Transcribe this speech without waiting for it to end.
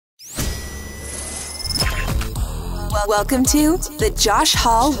Welcome to the Josh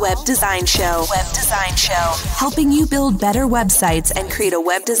Hall Web Design Show. Helping you build better websites and create a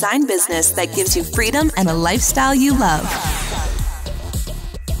web design business that gives you freedom and a lifestyle you love.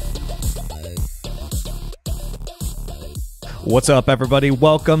 What's up, everybody?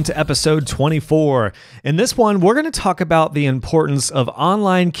 Welcome to episode 24. In this one, we're going to talk about the importance of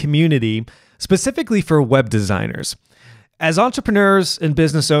online community, specifically for web designers. As entrepreneurs and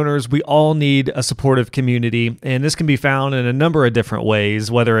business owners, we all need a supportive community, and this can be found in a number of different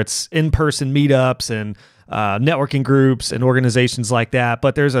ways, whether it's in-person meetups and networking groups and organizations like that.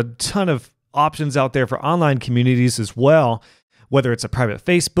 But there's a ton of options out there for online communities as well, whether it's a private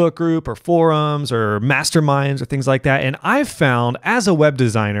Facebook group or forums or masterminds or things like that. And I've found, as a web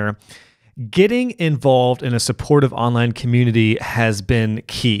designer, getting involved in a supportive online community has been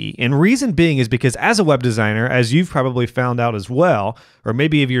key. And reason being is because as a web designer, as you've probably found out as well, or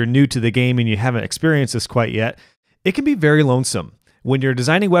maybe if you're new to the game and you haven't experienced this quite yet, it can be very lonesome. When you're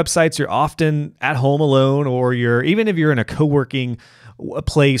designing websites, you're often at home alone, or even if you're in a co-working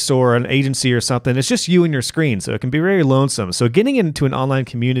place or an agency or something, it's just you and your screen. So it can be very lonesome. So getting into an online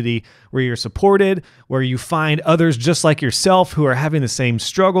community where you're supported, where you find others just like yourself who are having the same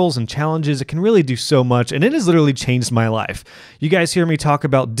struggles and challenges, it can really do so much. And it has literally changed my life. You guys hear me talk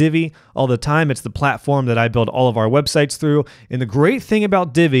about Divi all the time. It's the platform that I build all of our websites through. And the great thing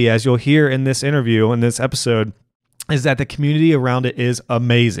about Divi, as you'll hear in this interview, in this episode, is that the community around it is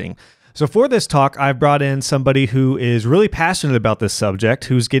amazing. So for this talk, I've brought in somebody who is really passionate about this subject,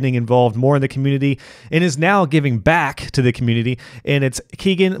 who's getting involved more in the community and is now giving back to the community, and it's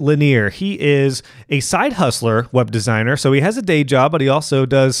Keegan Lanier. He is a side hustler web designer, so he has a day job, but he also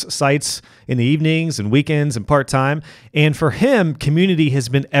does sites in the evenings and weekends and part-time, and for him, community has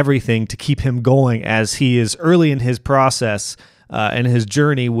been everything to keep him going as he is early in his process and his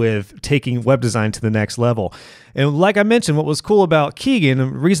journey with taking web design to the next level. And like I mentioned, what was cool about Keegan,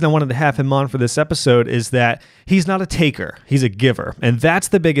 and the reason I wanted to have him on for this episode, is that he's not a taker, he's a giver. And that's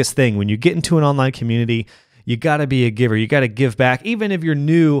the biggest thing. When you get into an online community, you got to be a giver. You got to give back. Even if you're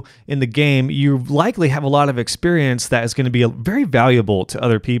new in the game, you likely have a lot of experience that is going to be very valuable to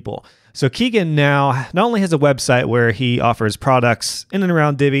other people. So Keegan now not only has a website where he offers products in and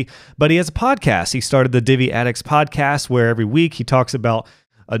around Divi, but he has a podcast. He started the Divi Addicts podcast, where every week he talks about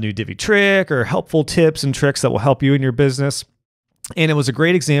a new Divi trick or helpful tips and tricks that will help you in your business. And it was a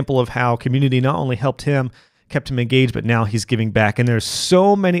great example of how community not only helped him, kept him engaged, but now he's giving back. And there's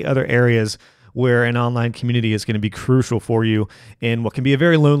so many other areas where an online community is going to be crucial for you in what can be a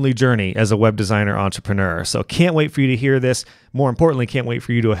very lonely journey as a web designer entrepreneur. So can't wait for you to hear this. More importantly, can't wait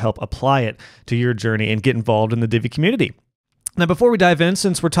for you to help apply it to your journey and get involved in the Divi community. Now, before we dive in,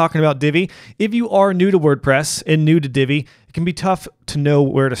 since we're talking about Divi, if you are new to WordPress and new to Divi, it can be tough to know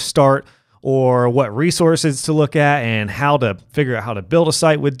where to start or what resources to look at and how to figure out how to build a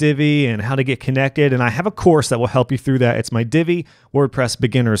site with Divi and how to get connected. And I have a course that will help you through that. It's my Divi WordPress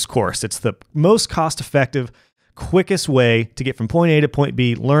Beginners course. It's the most cost-effective, quickest way to get from point A to point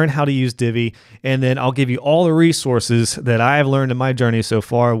B, learn how to use Divi, and then I'll give you all the resources that I have learned in my journey so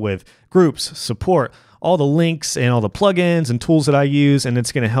far with groups, support, all the links and all the plugins and tools that I use, and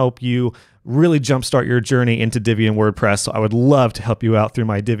it's going to help you really jumpstart your journey into Divi and WordPress. So I would love to help you out through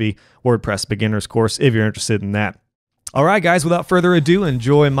my Divi WordPress Beginners course if you're interested in that. All right, guys, without further ado,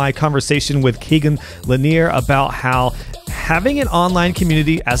 enjoy my conversation with Keegan Lanier about how having an online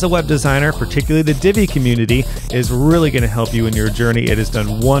community as a web designer, particularly the Divi community, is really going to help you in your journey. It has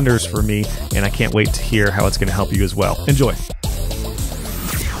done wonders for me, and I can't wait to hear how it's going to help you as well. Enjoy.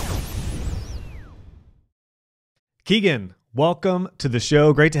 Keegan, welcome to the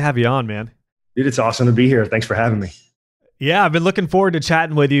show. Great to have you on, man. Dude, it's awesome to be here. Thanks for having me. Yeah, I've been looking forward to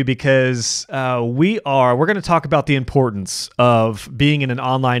chatting with you because we're going to talk about the importance of being in an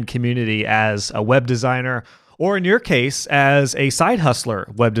online community as a web designer, or in your case, as a side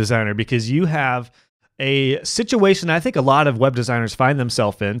hustler web designer, because you have a situation I think a lot of web designers find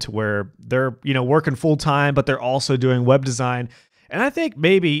themselves in, to where they're, working full time, but they're also doing web design. And I think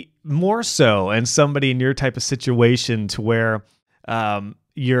maybe more so in somebody in your type of situation, to where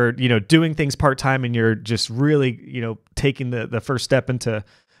you're doing things part-time and you're just really taking the first step into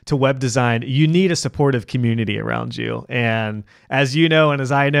web design, you need a supportive community around you. And as you know, and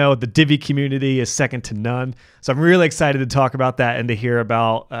as I know, the Divi community is second to none. So I'm really excited to talk about that and to hear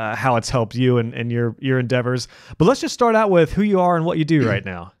about how it's helped you and your endeavors. But let's just start out with who you are and what you do right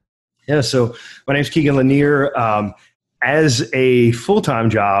now. Yeah, so my name's Keegan Lanier. As a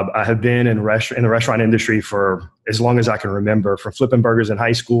full-time job, I have been in the restaurant industry for as long as I can remember, from flipping burgers in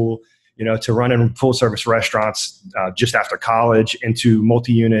high school, to running full-service restaurants just after college, into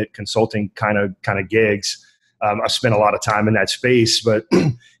multi-unit consulting kind of gigs. I spent a lot of time in that space, but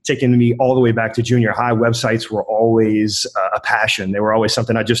taking me all the way back to junior high, websites were always a passion. They were always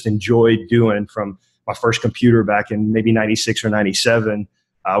something I just enjoyed doing. From my first computer back in maybe 96 or 97.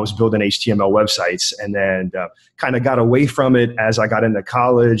 I was building HTML websites, and then kind of got away from it as I got into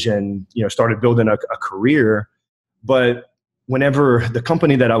college and, started building a career. But whenever the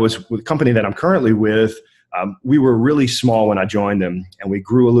company that I'm currently with, we were really small when I joined them, and we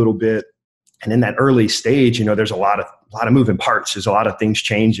grew a little bit. And in that early stage, there's a lot of moving parts. There's a lot of things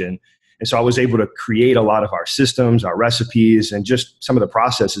changing. And so I was able to create a lot of our systems, our recipes, and just some of the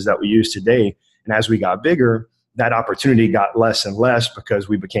processes that we use today. And as we got bigger, that opportunity got less and less because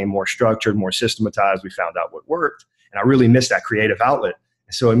we became more structured, more systematized. We found out what worked. And I really missed that creative outlet.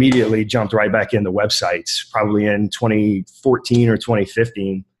 So immediately jumped right back into websites, probably in 2014 or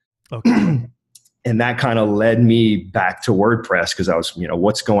 2015. Okay. And that kind of led me back to WordPress because I was,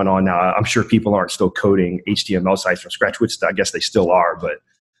 what's going on now? I'm sure people aren't still coding HTML sites from scratch, which I guess they still are. But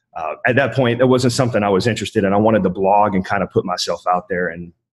at that point, that wasn't something I was interested in. I wanted to blog and kind of put myself out there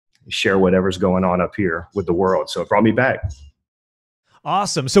and share whatever's going on up here with the world. So it brought me back.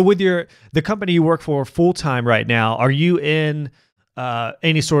 Awesome. So with the company you work for full-time right now, are you in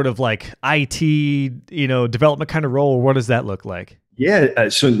any sort of like IT, development kind of role, or what does that look like? Yeah.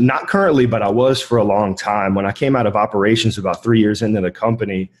 So not currently, but I was for a long time. When I came out of operations about 3 years into the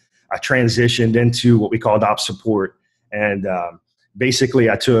company, I transitioned into what we called ops support. And basically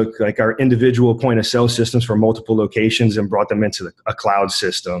I took like our individual point of sale systems for multiple locations and brought them into a cloud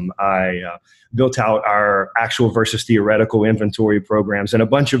system. I built out our actual versus theoretical inventory programs and a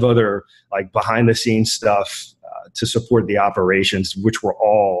bunch of other like behind the scenes stuff to support the operations, which were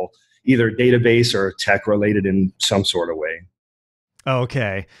all either database or tech related in some sort of way.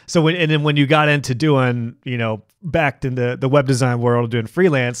 Okay. So when you got into doing, back in the web design world, doing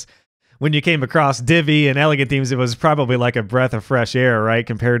freelance, when you came across Divi and Elegant Themes, it was probably like a breath of fresh air, right?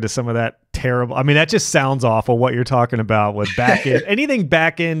 Compared to some of that terrible, I mean, that just sounds awful what you're talking about with backend, anything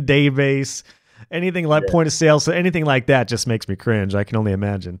backend, database, anything like point of sale. So anything like that just makes me cringe. I can only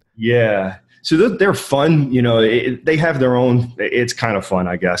imagine. Yeah. So they're fun, they have their own, it's kind of fun,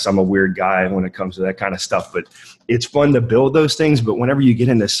 I guess. I'm a weird guy when it comes to that kind of stuff, but it's fun to build those things. But whenever you get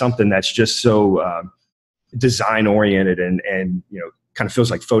into something that's just so design oriented and kind of feels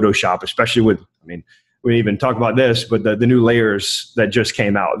like Photoshop, especially with, we didn't even talk about this, but the new layers that just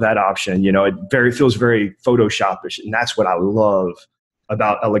came out, that option, it feels very Photoshopish. And that's what I love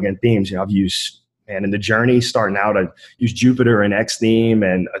about Elegant Themes. I've used, and in the journey starting out, I used Jupyter and Xtheme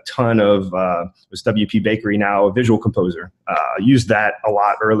and a ton of, it was WP Bakery now, a visual composer. I used that a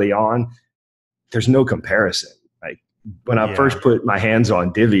lot early on. There's no comparison. Like when I first put my hands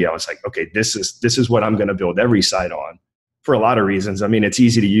on Divi, I was like, okay, this is what I'm going to build every site on for a lot of reasons. It's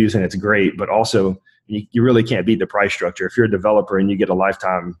easy to use and it's great, but also you really can't beat the price structure. If you're a developer and you get a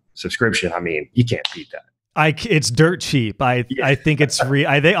lifetime subscription, you can't beat that. It's dirt cheap. I think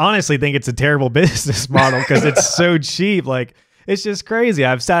they honestly think it's a terrible business model because it's so cheap. Like it's just crazy.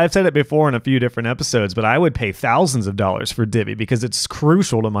 I've said it before in a few different episodes, but I would pay thousands of dollars for Divi because it's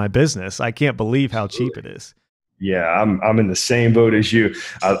crucial to my business. I can't believe how cheap it is. Yeah, I'm in the same boat as you.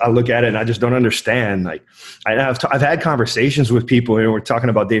 I look at it and I just don't understand. Like I've had conversations with people, and we're talking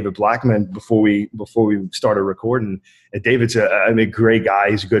about David Blackman before we started recording. And David's a great guy.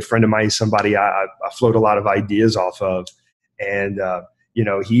 He's a good friend of mine. He's somebody I float a lot of ideas off of. And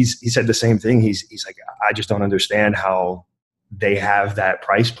he said the same thing. He's like, I just don't understand how they have that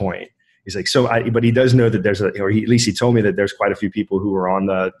price point. He's like, but he does know that at least he told me that there's quite a few people who are on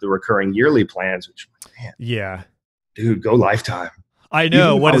the recurring yearly plans, which, man, yeah, dude, go lifetime. I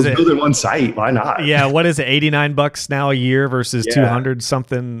know. What is it? Building one site. Why not? Yeah. What is it? $89 now a year versus 200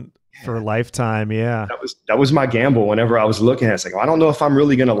 something for lifetime. Yeah. That was my gamble. Whenever I was looking at it, it's like, well, I don't know if I'm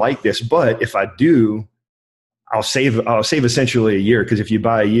really going to like this, but if I do, I'll save essentially a year. Cause if you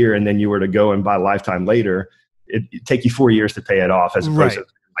buy a year and then you were to go and buy lifetime later, it'd take you 4 years to pay it off as opposed to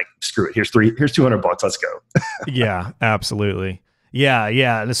like, screw it. Here's $200. Let's go. Yeah, absolutely.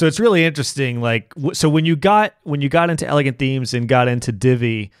 Yeah. And so it's really interesting. Like, so when you got into Elegant Themes and got into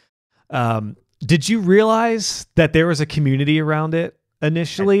Divi, did you realize that there was a community around it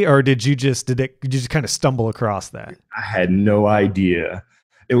initially, or did you just kind of stumble across that? I had no idea.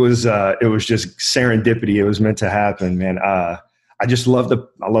 It was just serendipity. It was meant to happen, man. I just love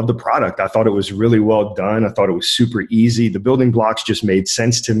the product. I thought it was really well done. I thought it was super easy. The building blocks just made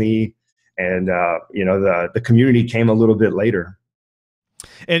sense to me. And, the community came a little bit later.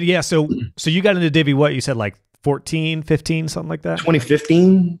 And yeah, so you got into Divi, what you said, like 2014, 15, something like that?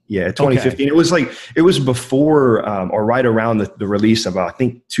 2015. Yeah, 2015. Okay. It was before or right around the release of, I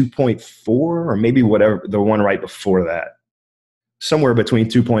think, 2.4 or maybe whatever, the one right before that. Somewhere between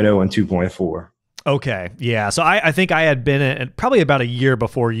 2.0 and 2.4. Okay. Yeah. So I think I had been in probably about a year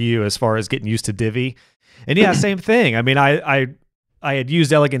before you as far as getting used to Divi. And yeah, same thing. I mean, I had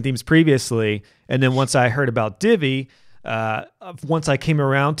used Elegant Themes previously. And then once I heard about Divi, once I came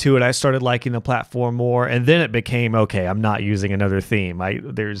around to it, I started liking the platform more. And then it became, okay, I'm not using another theme.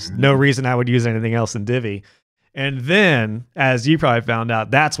 There's no reason I would use anything else in Divi. And then, as you probably found out,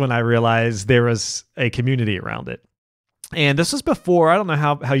 that's when I realized there was a community around it. And this was before, I don't know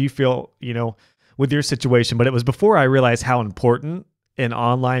how you feel, with your situation, but it was before I realized how important an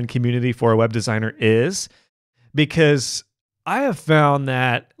online community for a web designer is, because I have found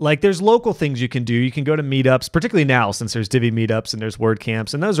that there's local things you can do. You can go to meetups, particularly now since there's Divi meetups and there's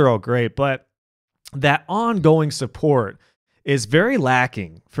WordCamps, and those are all great, but that ongoing support is very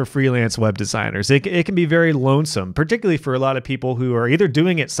lacking for freelance web designers. It can be very lonesome, particularly for a lot of people who are either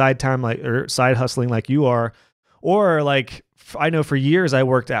doing it side time or side hustling like you are, or I know for years I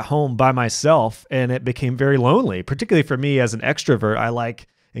worked at home by myself and it became very lonely, particularly for me as an extrovert. I like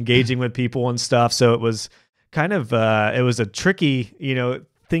engaging with people and stuff. So it was kind of, it was a tricky,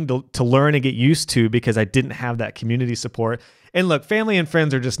 thing to learn and get used to because I didn't have that community support. And look, family and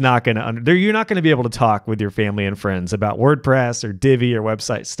friends are just not going to, you're not going to be able to talk with your family and friends about WordPress or Divi or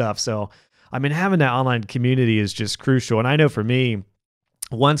website stuff. So, I mean, having that online community is just crucial. And I know for me,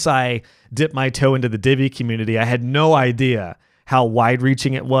 once I dipped my toe into the Divi community, I had no idea how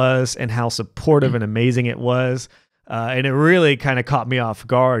wide-reaching it was and how supportive and amazing it was. And it really kind of caught me off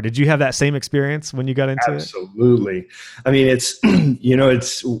guard. Did you have that same experience when you got into it? Absolutely. I mean, it's,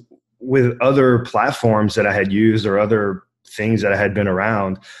 it's with other platforms that I had used or other things that I had been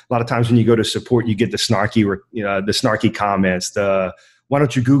around. A lot of times when you go to support, you get the snarky comments, why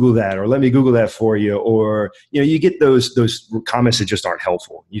don't you Google that? Or let me Google that for you. Or, you get those comments that just aren't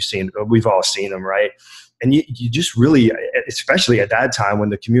helpful. We've all seen them, right? And you just really, especially at that time when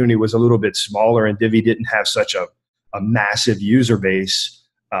the community was a little bit smaller and Divi didn't have such a massive user base,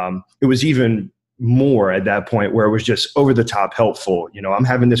 it was even more at that point where it was just over the top helpful. I'm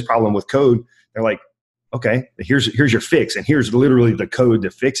having this problem with code. They're like, okay, here's your fix. And here's literally the code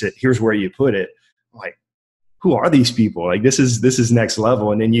to fix it. Here's where you put it. I'm like, who are these people? This is next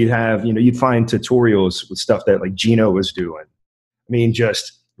level. And then you'd have, you'd find tutorials with stuff that Gino was doing. I mean,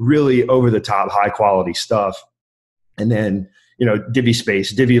 just really over the top, high quality stuff. And then, Divi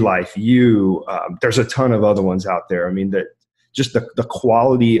Space, Divi Life, there's a ton of other ones out there. I mean, that just the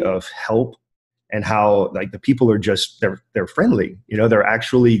quality of help and how the people are just, they're friendly, they're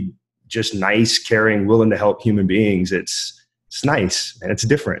actually just nice, caring, willing to help human beings. It's nice and it's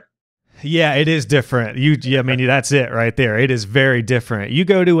different. Yeah, it is different. I mean, that's it right there. It is very different. You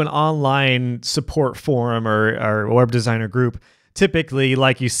go to an online support forum or web designer group, typically,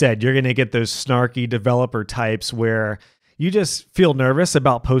 like you said, you're going to get those snarky developer types where you just feel nervous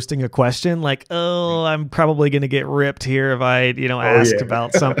about posting a question oh, I'm probably going to get ripped here if I, ask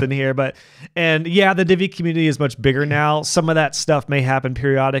about something here. And the Divi community is much bigger now. Some of that stuff may happen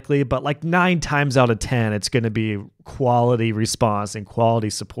periodically, but 9 times out of 10, it's going to be quality response and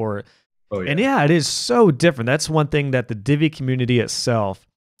quality support. Oh, yeah. And it is so different. That's one thing that the Divi community itself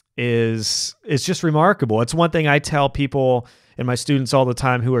is just remarkable. It's one thing I tell people and my students all the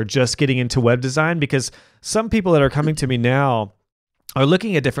time who are just getting into web design, because some people that are coming to me now are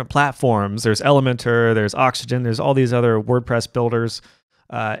looking at different platforms. There's Elementor, there's Oxygen, there's all these other WordPress builders.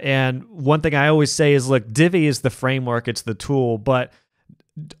 And one thing I always say is, look, Divi is the framework, it's the tool, but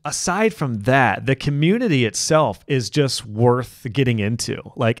aside from that, the community itself is just worth getting into.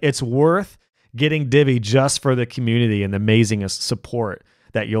 It's worth getting Divi just for the community and the amazing support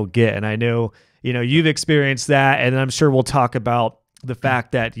that you'll get. And I know, you've experienced that, and I'm sure we'll talk about the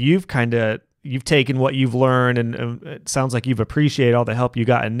fact that you've taken what you've learned, and it sounds like you've appreciated all the help you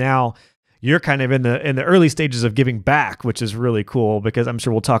got, and now you're kind of in the early stages of giving back, which is really cool, because I'm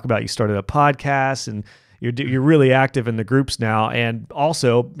sure we'll talk about you started a podcast and you're really active in the groups now, and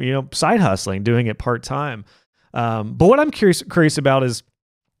also, side hustling, doing it part-time. But what I'm curious about is,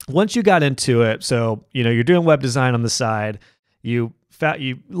 once you got into it, so, you're doing web design on the side, you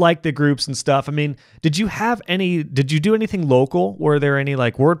like the groups and stuff. I mean, did you do anything local? Were there any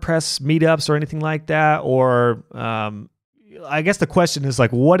WordPress meetups or anything like that? Or, I guess the question is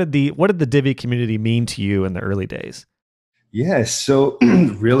what did the Divi community mean to you in the early days? Yes. So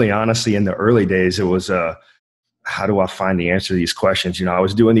really, honestly, in the early days, it was, how do I find the answer to these questions? I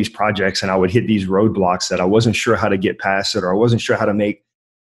was doing these projects and I would hit these roadblocks that I wasn't sure how to get past it, or I wasn't sure how to make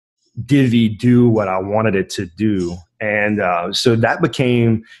Divi do what I wanted it to do. And so that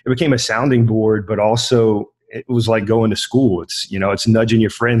became a sounding board, but also it was like going to school. It's nudging your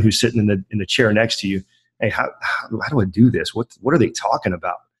friend who's sitting in the chair next to you. Hey, how do I do this? What are they talking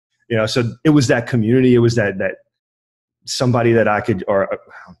about? So it was that community. It was that somebody that I could, or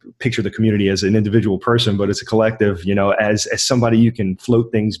picture the community as an individual person, but it's a collective, as somebody you can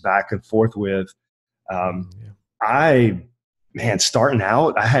float things back and forth with. Starting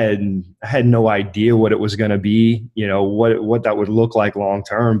out, I had no idea what it was going to be, what that would look like long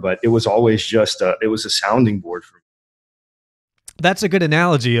term, but it was always just it was a sounding board for me. That's a good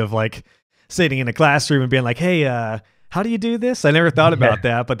analogy of like sitting in a classroom and being like, hey, how do you do this? I never thought about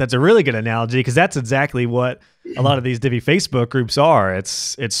that, but that's a really good analogy because that's exactly what a lot of these Divi Facebook groups are.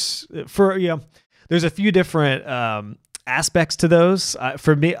 It's for, there's a few different aspects to those.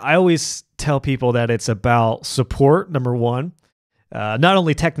 For me, I always tell people that it's about support, number one, not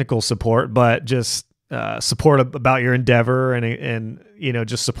only technical support, but just support about your endeavor and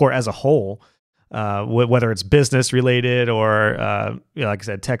just support as a whole. Whether it's business related or, like I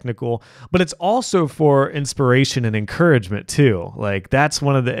said, technical, but it's also for inspiration and encouragement too. Like that's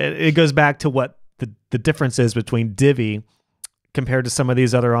it goes back to what the difference is between Divi compared to some of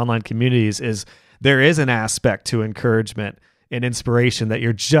these other online communities is there is an aspect to encouragement and inspiration that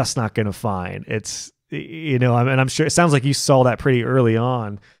you're just not going to find. It's, and I'm sure it sounds like you saw that pretty early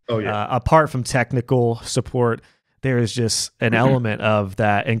on. Oh yeah. Apart from technical support, there is just an element of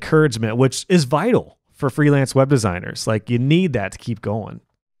that encouragement, which is vital for freelance web designers. Like you need that to keep going.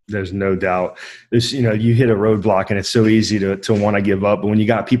 There's no doubt. You hit a roadblock and it's so easy to want to give up. But when you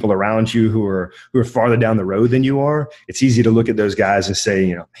got people around you who are farther down the road than you are, it's easy to look at those guys and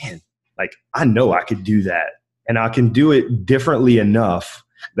say, man, like I know I could do that and I can do it differently enough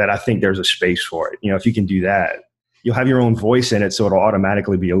that I think there's a space for it. If you can do that, you'll have your own voice in it. So it'll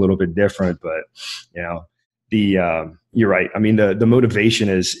automatically be a little bit different, but you're right. I mean, the motivation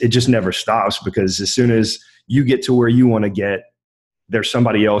it just never stops because as soon as you get to where you want to get, there's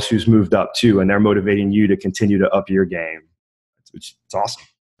somebody else who's moved up too, and they're motivating you to continue to up your game. It's awesome.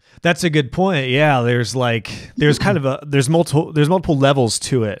 That's a good point. Yeah. There's multiple levels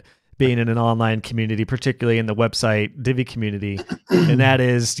to it being in an online community, particularly in the website Divi community. And that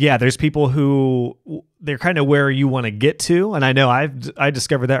is, there's people who they're kind of where you want to get to. And I know I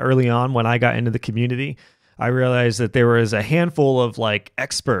discovered that early on when I got into the community. I realized that there was a handful of like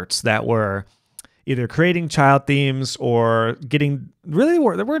experts that were either creating child themes or there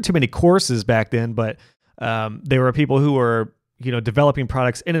weren't too many courses back then, but there were people who were, developing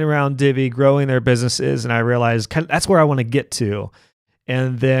products in and around Divi, growing their businesses. And I realized that's where I want to get to.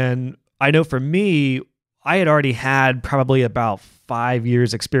 And then I know for me, I had already had probably about 5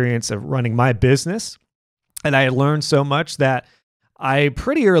 years experience of running my business. And I had learned so much that I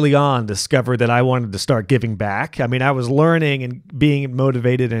pretty early on discovered that I wanted to start giving back. I mean, I was learning and being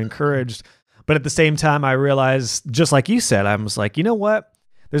motivated and encouraged, but at the same time, I realized, just like you said, I was like, you know what?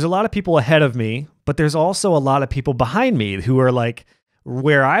 There's a lot of people ahead of me, but there's also a lot of people behind me who are like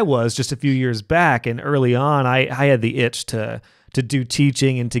where I was just a few years back. And early on, I had the itch to do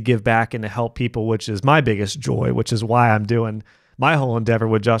teaching and to give back and to help people, which is my biggest joy, which is why I'm doing my whole endeavor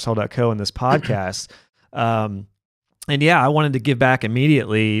with joshhall.co and this podcast. And I wanted to give back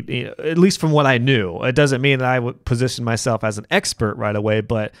immediately, at least from what I knew. It doesn't mean that I would position myself as an expert right away,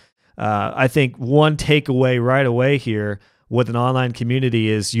 but I think one takeaway right away here with an online community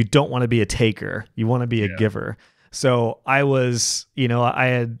is you don't want to be a taker. You want to be a giver. So I was, I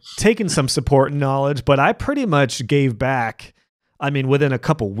had taken some support and knowledge, but I pretty much gave back. I mean, within a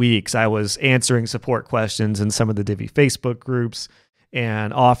couple weeks, I was answering support questions in some of the Divi Facebook groups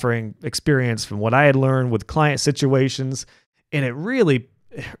and offering experience from what I had learned with client situations. And it really,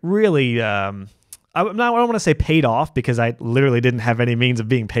 I don't want to say paid off because I literally didn't have any means of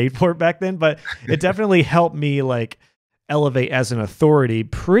being paid for it back then, but it definitely helped me like elevate as an authority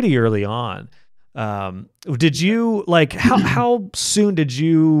pretty early on. Did you how soon did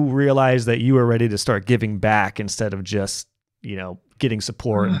you realize that you were ready to start giving back instead of just, getting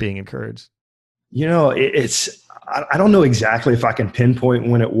support and being encouraged? I don't know exactly if I can pinpoint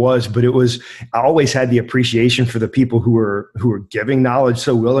when it was, but I always had the appreciation for the people who were giving knowledge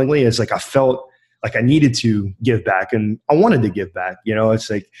so willingly. It's like I felt like I needed to give back and I wanted to give back. It's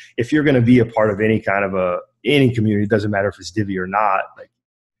like if you're going to be a part of any kind of any community, it doesn't matter if it's Divi or not.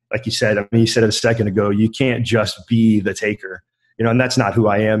 Like you said, you said it a second ago, you can't just be the taker, and that's not who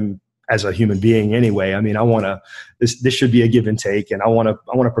I am as a human being anyway. I mean, this should be a give and take, and I want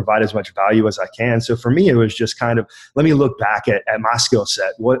to provide as much value as I can. So for me, it was just kind of, let me look back at my skill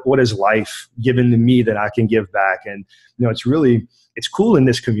set. What is life given to me that I can give back? And, it's it's cool in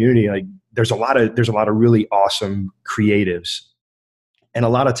this community. Like there's a lot of really awesome creatives. And a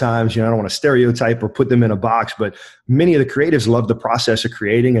lot of times, I don't want to stereotype or put them in a box, but many of the creatives love the process of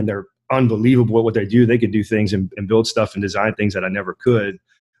creating, and they're unbelievable at what they do. They could do things and build stuff and design things that I never could.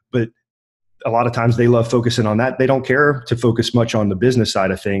 But a lot of times they love focusing on that. They don't care to focus much on the business side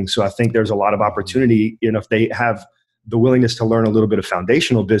of things. So I think there's a lot of opportunity, if they have the willingness to learn a little bit of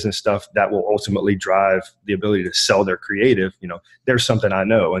foundational business stuff that will ultimately drive the ability to sell their creative. There's something I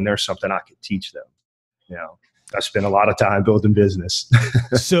know, and there's something I can teach them. I spend a lot of time building business.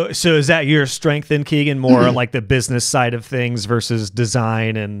 So is that your strength in Keegan, more like the business side of things versus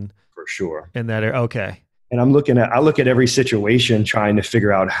design? And for sure. In that area. Okay. And I look at every situation trying to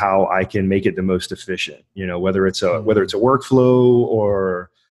figure out how I can make it the most efficient, whether it's a workflow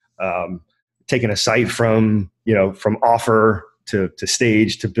or taking a site from offer to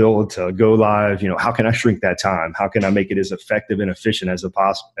stage, to build, to go live. How can I shrink that time? How can I make it as effective and efficient as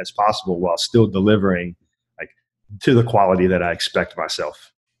possible while still delivering to the quality that I expect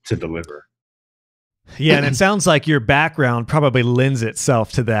myself to deliver? Yeah, and it sounds like your background probably lends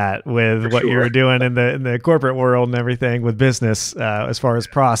itself to that with what you're doing in the corporate world and everything with business, as far as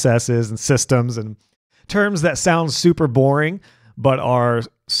processes and systems and terms that sound super boring, but are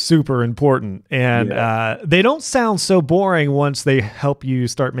super important. And they don't sound so boring once they help you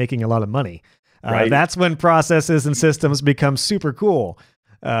start making a lot of money. Right. That's when processes and systems become super cool.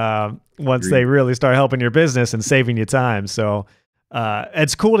 Once they really start helping your business and saving you time. So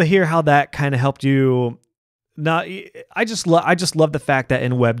it's cool to hear how that kind of helped you. I just love the fact that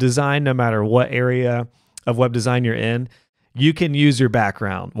in web design, no matter what area of web design you're in, you can use your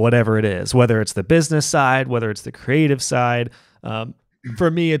background, whatever it is, whether it's the business side, whether it's the creative side.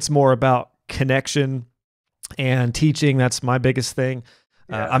 For me, it's more about connection and teaching. That's my biggest thing.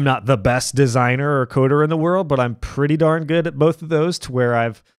 I'm not the best designer or coder in the world, but I'm pretty darn good at both of those, to where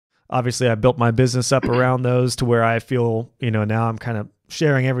I built my business up around those, to where I feel, now I'm kind of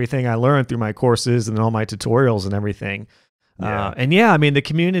sharing everything I learned through my courses and all my tutorials and everything. The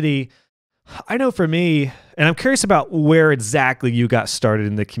community, I know for me, and I'm curious about where exactly you got started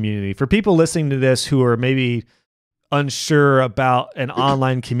in the community. For people listening to this who are maybe unsure about an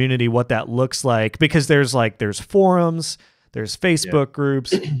online community, what that looks like, because there's forums, there's Facebook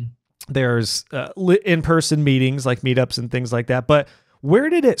groups, there's in-person meetings like meetups and things like that. But where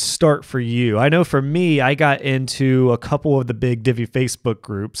did it start for you? I know for me, I got into a couple of the big Divi Facebook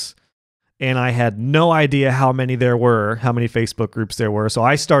groups, and I had no idea how many Facebook groups there were. So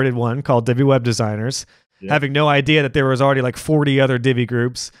I started one called Divi Web Designers, having no idea that there was already like 40 other Divi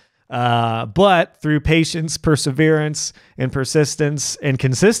groups. But through patience, perseverance, and persistence and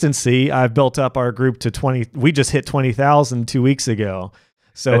consistency, I've built up our group to 20. We just hit 20,000 2 weeks ago.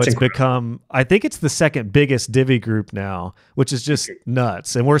 So it's become, I think it's the second biggest Divi group now, which is just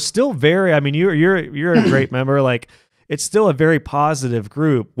nuts. And we're still very, you're a great member. Like, it's still a very positive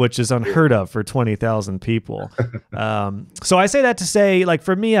group, which is unheard of for 20,000 people. So I say that to say, like,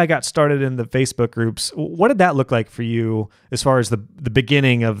 for me, I got started in the Facebook groups. What did that look like for you as far as the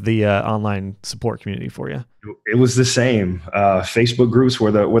beginning of the online support community for you? It was the same. Facebook groups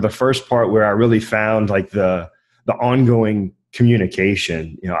were the first part where I really found like the ongoing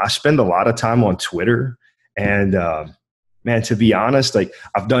communication. I spend a lot of time on Twitter, and man, to be honest, like,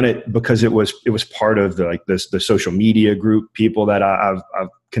 I've done it because it was part of the social media group people that I've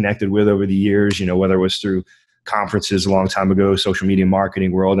connected with over the years, whether it was through conferences a long time ago, social media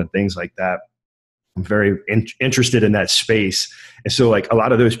marketing world and things like that. I'm very interested in that space. And so like a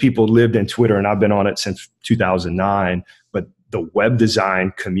lot of those people lived in Twitter, and I've been on it since 2009, but the web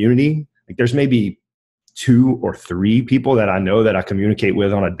design community, like, there's maybe 2 or 3 people that I know that I communicate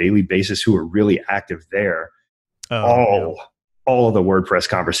with on a daily basis who are really active there. All of the WordPress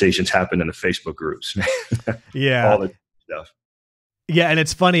conversations happen in the Facebook groups. Yeah. All the stuff. Yeah. And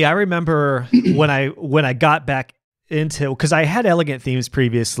it's funny. I remember when I got back into, because I had Elegant Themes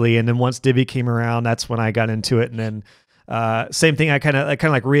previously, and then once Divi came around, that's when I got into it. And then same thing, it kind of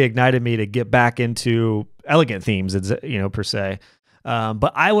like reignited me to get back into Elegant Themes, per se.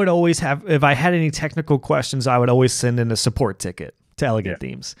 But I would always have, if I had any technical questions, I would always send in a support ticket to Elegant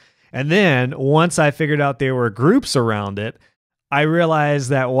Themes. And then once I figured out there were groups around it, I realized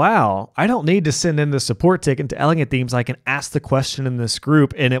that, wow, I don't need to send in the support ticket to Elegant Themes. I can ask the question in this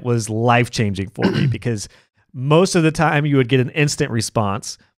group, and it was life-changing for me, because most of the time you would get an instant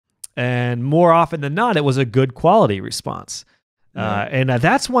response, and more often than not, it was a good quality response. And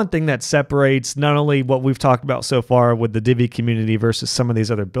that's one thing that separates not only what we've talked about so far with the Divi community versus some of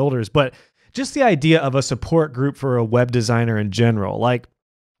these other builders, but just the idea of a support group for a web designer in general. Like,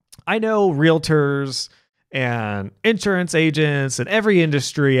 I know realtors and insurance agents and every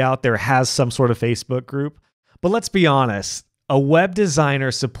industry out there has some sort of Facebook group. But let's be honest, a web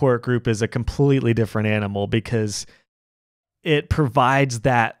designer support group is a completely different animal because it provides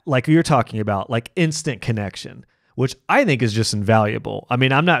that, like you're talking about, like instant connection, which I think is just invaluable. I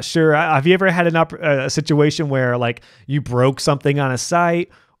mean, I'm not sure. Have you ever had a situation where like you broke something on a site,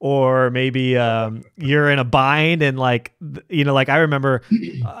 or maybe you're in a bind and like, like I remember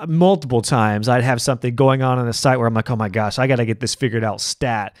multiple times I'd have something going on a site where I'm like, oh my gosh, I got to get this figured out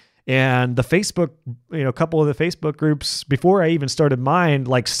stat. And the Facebook, a couple of the Facebook groups before I even started mine,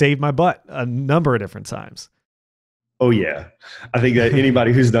 like saved my butt a number of different times. Oh yeah. I think that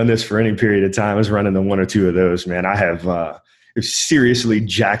anybody who's done this for any period of time is running the one or two of those, man. I have seriously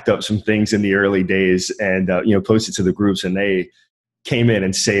jacked up some things in the early days and, posted to the groups, and they came in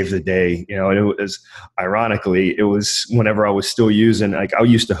and saved the day. And it was, ironically, it was whenever I was still using, like I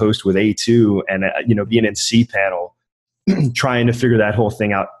used to host with A2 and, being in cPanel, trying to figure that whole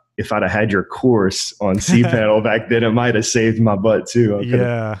thing out. If I'd have had your course on cPanel back then, it might have saved my butt too. I could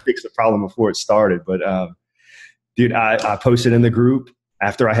have fixed the problem before it started. But, dude, I posted in the group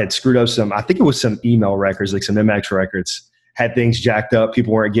after I had screwed up I think it was some email records, like some MX records, had things jacked up.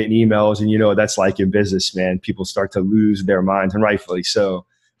 People weren't getting emails. And that's like in business, man. People start to lose their minds, and rightfully so.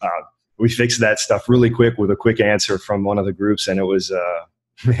 We fixed that stuff really quick with a quick answer from one of the groups. And it was,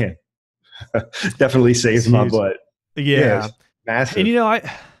 man, definitely saved my butt. Yeah. Massive.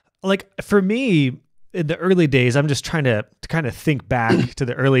 And, for me, in the early days, I'm just trying to kind of think back to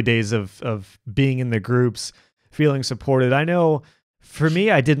the early days of being in the groups, feeling supported. I know for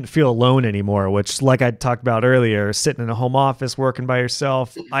me, I didn't feel alone anymore, which, like I talked about earlier, sitting in a home office, working by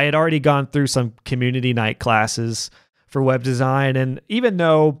yourself, I had already gone through some community night classes for web design. And even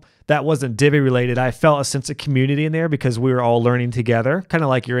though that wasn't Divi related, I felt a sense of community in there because we were all learning together, kind of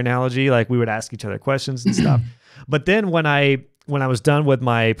like your analogy, like we would ask each other questions and stuff. But then when I was done with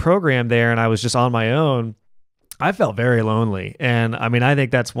my program there and I was just on my own, I felt very lonely. And I mean, I think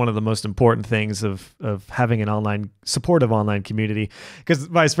that's one of the most important things of having an supportive online community, because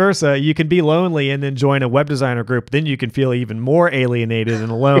vice versa, you can be lonely and then join a web designer group. Then you can feel even more alienated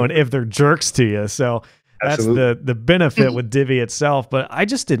and alone if they're jerks to you. So that's the benefit with Divi itself. But I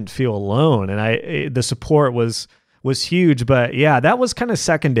just didn't feel alone. And the support was huge. But yeah, that was kind of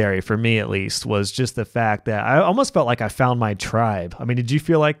secondary for me, at least, was just the fact that I almost felt like I found my tribe. I mean, did you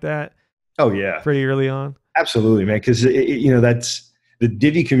feel like that? Oh yeah. Pretty early on? Absolutely, man. Because that's the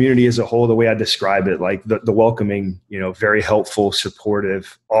Divi community as a whole. The way I describe it, like the welcoming, very helpful,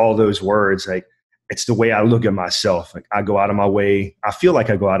 supportive, all those words. Like it's the way I look at myself. Like I go out of my way. I feel like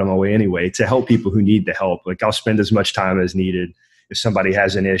I go out of my way anyway to help people who need the help. Like I'll spend as much time as needed. If somebody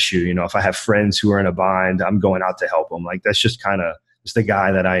has an issue, if I have friends who are in a bind, I'm going out to help them. Like that's just kind of just the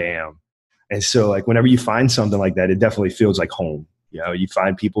guy that I am. And so like whenever you find something like that, it definitely feels like home. You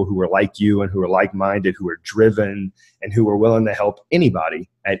find people who are like you and who are like-minded, who are driven, and who are willing to help anybody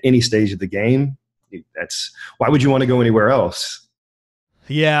at any stage of the game. Why would you want to go anywhere else?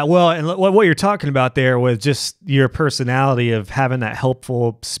 Yeah, well, and what you're talking about there with just your personality of having that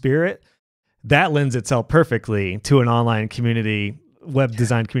helpful spirit, that lends itself perfectly to an online community, web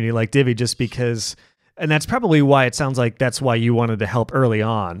design community like Divi, just because, and that's probably why it sounds like that's why you wanted to help early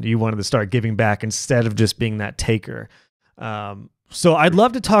on. You wanted to start giving back instead of just being that taker. So I'd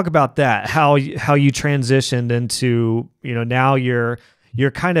love to talk about that, how you transitioned into, now you're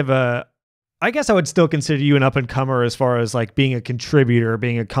kind of I guess I would still consider you an up and comer as far as like being a contributor,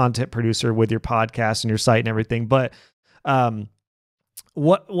 being a content producer with your podcast and your site and everything. But,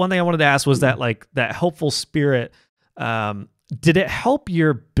 one thing I wanted to ask was that like that helpful spirit, did it help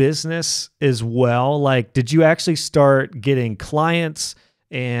your business as well? Like, did you actually start getting clients?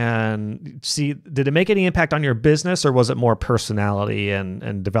 And did it make any impact on your business, or was it more personality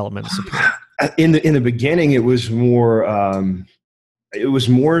and development support? In the beginning, it was more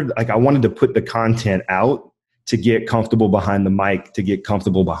like I wanted to put the content out to get comfortable behind the mic, to get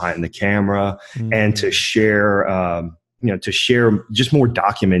comfortable behind the camera, and to share, to share just more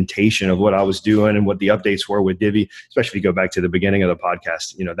documentation of what I was doing and what the updates were with Divi. Especially if you go back to the beginning of the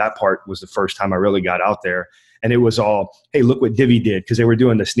podcast, that part was the first time I really got out there. And it was all, hey, look what Divi did, because they were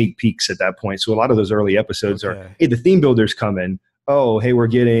doing the sneak peeks at that point. So a lot of those early episodes are, hey, the theme builder's coming. Oh, hey, we're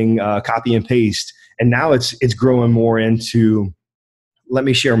getting copy and paste. And now it's growing more into, let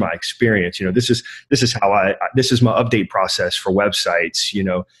me share my experience. This is how this is my update process for websites.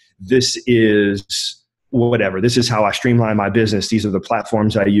 This is whatever. This is how I streamline my business. These are the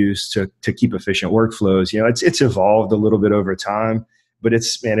platforms I use to keep efficient workflows. It's evolved a little bit over time. But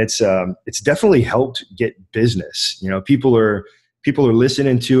it's definitely helped get business. People are people are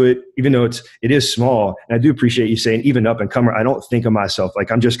listening to it, even though it is small. And I do appreciate you saying even up and comer. I don't think of myself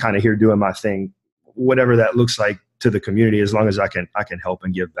like I'm just kind of here doing my thing, whatever that looks like to the community, as long as I can help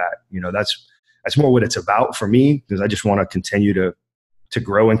and give back. That's more what it's about for me, because I just want to continue to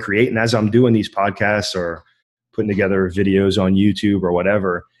grow and create. And as I'm doing these podcasts or putting together videos on YouTube or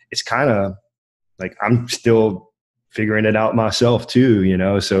whatever, it's kind of like I'm still figuring it out myself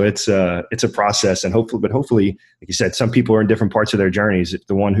too, so it's a process, and hopefully, like you said, some people are in different parts of their journeys. If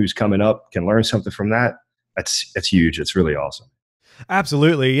the one who's coming up can learn something from that's huge. It's really awesome.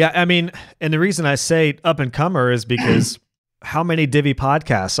 Absolutely. Yeah. I mean, and the reason I say up and comer is because how many Divi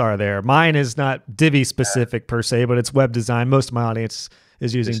podcasts are there? Mine is not Divi specific per se, but it's web design. Most of my audience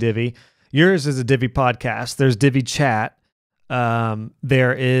is using Divi. Yours is a Divi podcast. There's Divi Chat.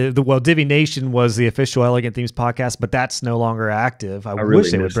 There is Divi Nation was the official Elegant Themes podcast, but that's no longer active. I really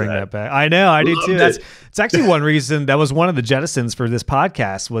wish they would bring that back. I know, I do too. It's actually one reason that was one of the jettisons for this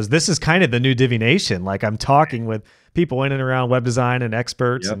podcast was this is kind of the new Divi Nation. Like I'm talking with people in and around web design and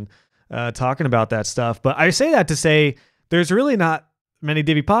experts and talking about that stuff. But I say that to say there's really not many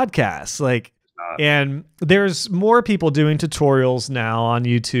Divi podcasts. And there's more people doing tutorials now on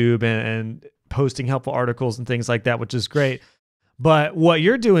YouTube and posting helpful articles and things like that, which is great. But what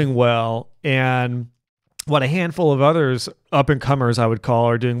you're doing well, and what a handful of others up and comers I would call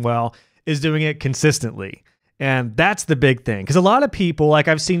are doing well, is doing it consistently. And that's the big thing. Because a lot of people, like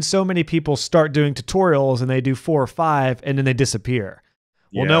I've seen so many people start doing tutorials and they do 4 or 5 and then they disappear.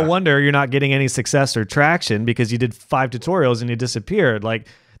 Well, no wonder you're not getting any success or traction, because you did 5 tutorials and you disappeared. Like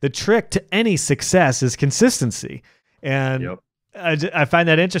the trick to any success is consistency. And I find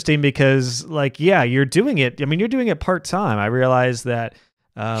that interesting because, you're doing it. I mean, you're doing it part-time. I realize that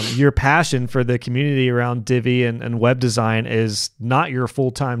your passion for the community around Divi and web design is not your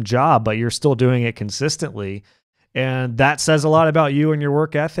full-time job, but you're still doing it consistently. And that says a lot about you and your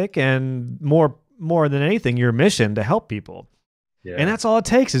work ethic, and more than anything, your mission to help people. Yeah. And that's all it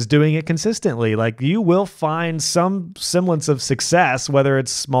takes, is doing it consistently. Like you will find some semblance of success, whether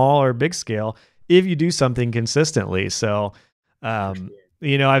it's small or big scale, if you do something consistently. So,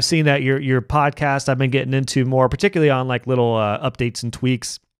 I've seen that your podcast I've been getting into more, particularly on like little updates and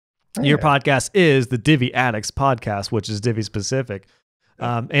tweaks. Your podcast is the Divi Addicts podcast, which is Divi specific.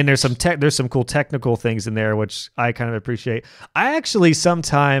 And there's some cool technical things in there, which I kind of appreciate. I actually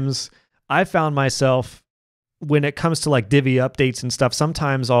sometimes I found myself, when it comes to like Divi updates and stuff,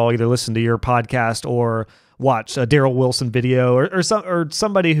 sometimes I'll either listen to your podcast or watch a Daryl Wilson video or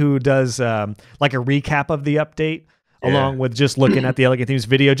somebody who does like a recap of the update. Along with just looking at the Elegant Themes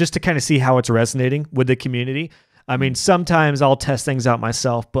video, just to kind of see how it's resonating with the community. I mean, sometimes I'll test things out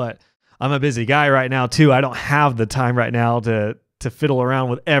myself, but I'm a busy guy right now too. I don't have the time right now to fiddle around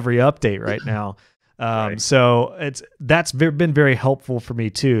with every update right now. So that's been very helpful for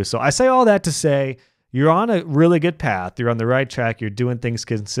me too. So I say all that to say you're on a really good path. You're on the right track. You're doing things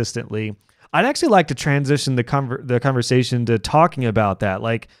consistently. I'd actually like to transition the conversation to talking about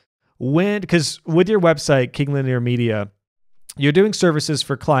that. Because with your website, Keegan Lanier Media, you're doing services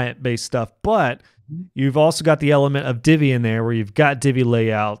for client-based stuff, but you've also got the element of Divi in there, where you've got Divi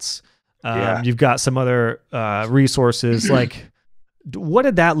layouts. You've got some other resources. What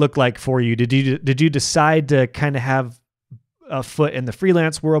did that look like for you? Did you decide to kind of have a foot in the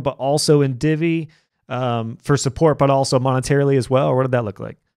freelance world, but also in Divi for support, but also monetarily as well? Or what did that look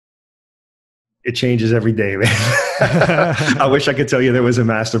like? It changes every day, man. I wish I could tell you there was a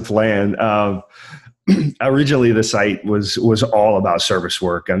master plan. Originally, the site was all about service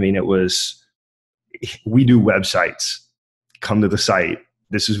work. I mean, we do websites. Come to the site.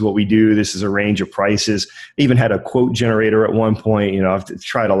 This is what we do. This is a range of prices. Even had a quote generator at one point. I've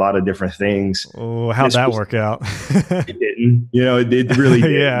tried a lot of different things. Oh, how'd that work out? It didn't. It really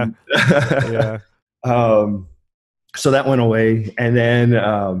didn't. Yeah. So that went away. And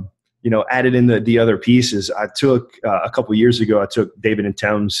then, added in the other pieces. I took a couple years ago, I took David and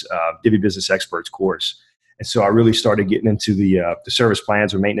Tim's Divi Business Experts course. And so I really started getting into the service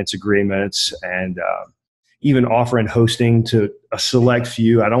plans or maintenance agreements, and even offering hosting to a select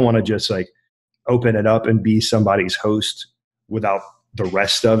few. I don't want to just open it up and be somebody's host without the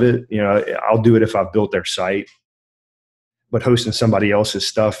rest of it. I'll do it if I've built their site, but hosting somebody else's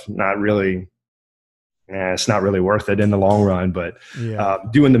stuff, not really. It's not really worth it in the long run, but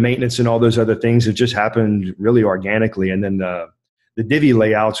doing the maintenance and all those other things, it just happened really organically. And then the Divi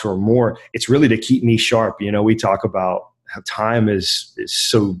layouts were more, it's really to keep me sharp. We talk about how time is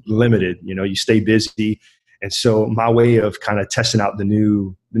so limited, you stay busy. And so my way of kind of testing out the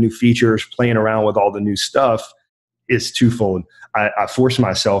new features, playing around with all the new stuff is twofold. I force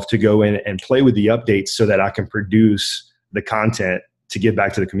myself to go in and play with the updates so that I can produce the content to give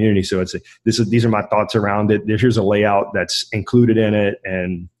back to the community. So these are my thoughts around it. Here's a layout that's included in it,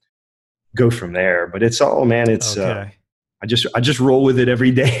 and go from there. But it's all, man, it's, Okay. I just roll with it every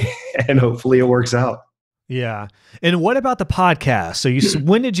day and hopefully it works out. Yeah. And what about the podcast? So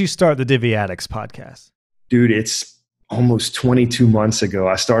when did you start the Divi Addicts podcast? Dude, it's almost 22 months ago.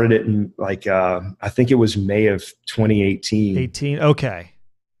 I started it in I think it was May of 2018. 18. Okay.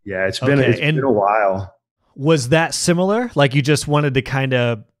 Yeah. It's been a while. Was that similar? Like you just wanted to kind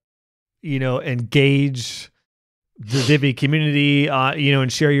of, engage the Divi community,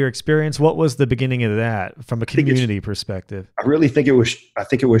 and share your experience? What was the beginning of that from a community perspective? I really think it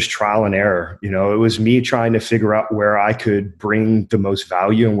was trial and error. It was me trying to figure out where I could bring the most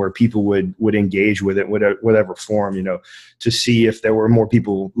value and where people would engage with it, whatever form, to see if there were more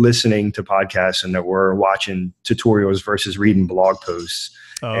people listening to podcasts and that were watching tutorials versus reading blog posts.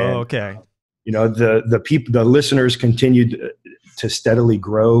 Okay. The listeners continued to steadily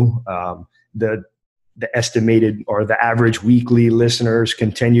grow. The estimated or the average weekly listeners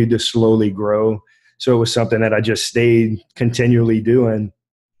continued to slowly grow. So it was something that I just stayed continually doing.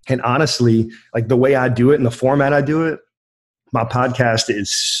 And honestly, like the way I do it and the format I do it, my podcast is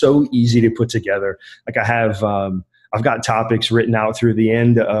so easy to put together. Like I've got topics written out through the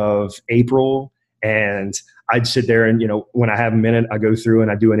end of April, and I'd sit there and, when I have a minute, I go through and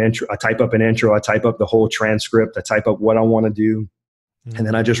I do an intro, I type up an intro, I type up the whole transcript, I type up what I want to do. And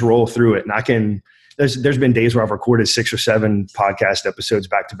then I just roll through it. And there's been days where I've recorded 6 or 7 podcast episodes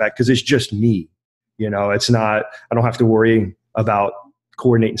back to back because it's just me. It's not, I don't have to worry about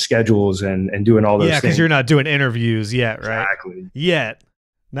coordinating schedules and doing all those things. Yeah, because you're not doing interviews yet, right? Exactly.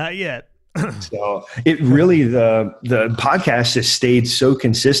 Not yet. So it really, the podcast has stayed so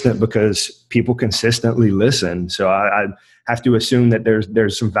consistent because people consistently listen. So I have to assume that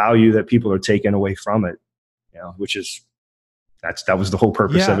there's some value that people are taking away from it, which is, that was the whole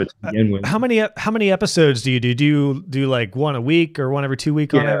purpose of it to begin with. How many episodes do you do? Do you do like one a week or one every 2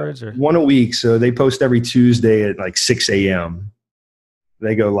 weeks on average? Or? One a week. So they post every Tuesday at like 6 a.m.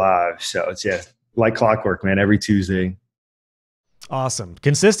 They go live. So it's like clockwork, man, every Tuesday. Awesome.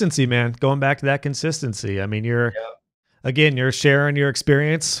 Consistency, man. Going back to that consistency. I mean, you're sharing your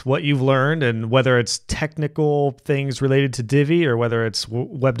experience, what you've learned, and whether it's technical things related to Divi or whether it's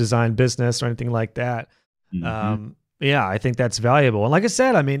web design business or anything like that. Mm-hmm. I think that's valuable. And like I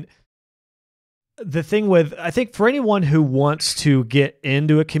said, I mean, I think for anyone who wants to get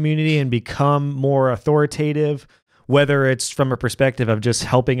into a community and become more authoritative, whether it's from a perspective of just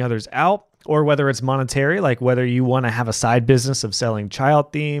helping others out or whether it's monetary, like whether you want to have a side business of selling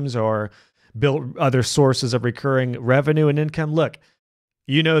child themes or build other sources of recurring revenue and income. Look,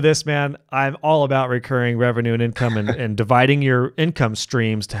 this, man, I'm all about recurring revenue and income and dividing your income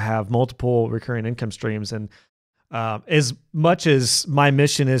streams to have multiple recurring income streams. And as much as my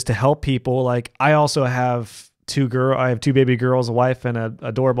mission is to help people, like I also have I have 2 baby girls, a wife, and an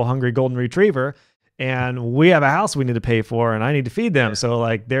adorable, hungry golden retriever, and we have a house we need to pay for, and I need to feed them. So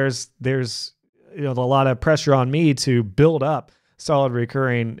like, there's a lot of pressure on me to build up solid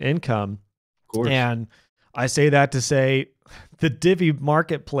recurring income. Of course. And I say that to say the Divi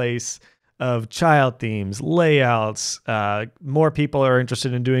marketplace of child themes, layouts, more people are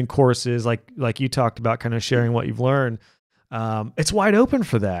interested in doing courses like you talked about, kind of sharing what you've learned. It's wide open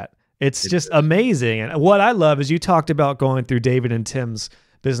for that. It's just amazing. And what I love is you talked about going through David and Tim's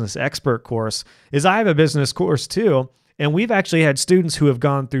business expert course. Is I have a business course too, and we've actually had students who have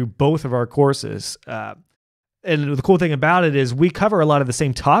gone through both of our courses. And the cool thing about it is we cover a lot of the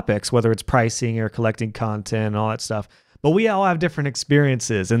same topics, whether it's pricing or collecting content and all that stuff. But we all have different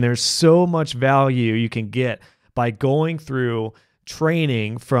experiences, and there's so much value you can get by going through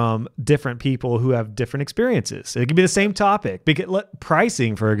training from different people who have different experiences. It could be the same topic.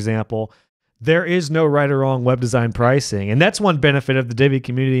 Pricing, for example, there is no right or wrong web design pricing. And that's one benefit of the Divi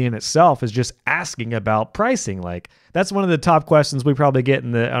community in itself, is just asking about pricing. Like, that's one of the top questions we probably get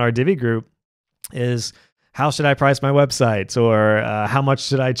in our Divi group is, how should I price my websites, or how much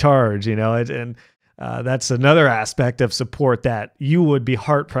should I charge? That's another aspect of support that you would be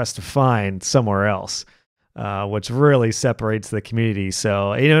hard-pressed to find somewhere else, which really separates the community.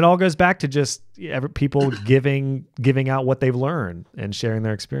 So, it all goes back to just people giving out what they've learned and sharing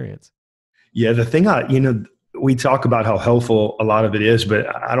their experience. Yeah, the thing we talk about how helpful a lot of it is, but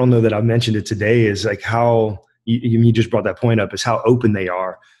I don't know that I mentioned it today, is like how, you just brought that point up, is how open they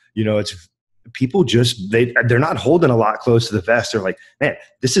are. It's people they're not holding a lot close to the vest. They're like, man,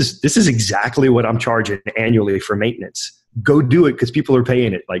 this is exactly what I'm charging annually for maintenance. Go do it because people are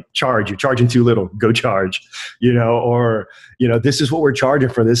paying it. Like, you're charging too little, go charge, or this is what we're charging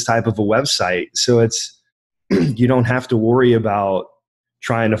for this type of a website. So you don't have to worry about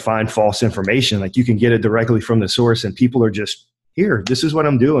trying to find false information. Like you can get it directly from the source, and people are just, here, this is what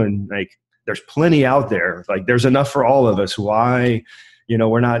I'm doing. Like there's plenty out there. Like there's enough for all of us. Why,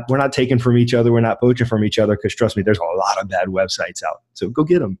 we're not taking from each other. We're not poaching from each other. Cause trust me, there's a lot of bad websites out. So go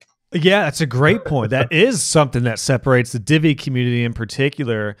get them. Yeah, that's a great point. That is something that separates the Divi community in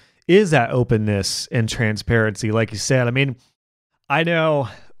particular, is that openness and transparency. Like you said, I mean, I know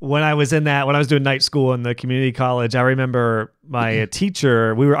when I was doing night school in the community college, I remember my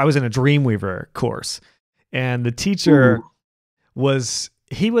teacher, I was in a Dreamweaver course, and the teacher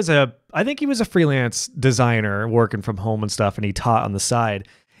I think he was a freelance designer working from home and stuff, and he taught on the side.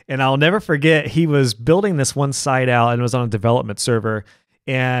 And I'll never forget, he was building this one site out, and it was on a development server,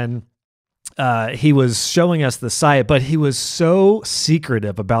 and he was showing us the site, but he was so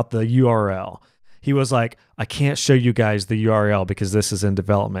secretive about the URL. He was like, I can't show you guys the URL because this is in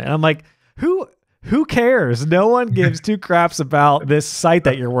development. And I'm like, who cares? No one gives two craps about this site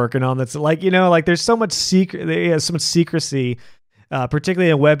that you're working on. That's like, like there's so much secrecy, particularly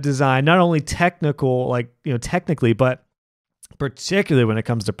in web design, not only technical, technically, but particularly when it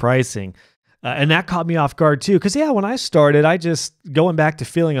comes to pricing. And that caught me off guard too. Cause when I started, going back to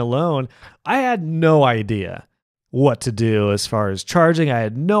feeling alone, I had no idea what to do as far as charging. I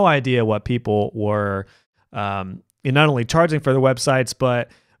had no idea what people were, not only charging for the websites, but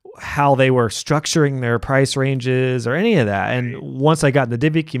how they were structuring their price ranges or any of that. And once I got in the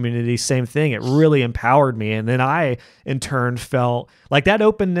Divi community, same thing. It really empowered me. And then I, in turn, felt like that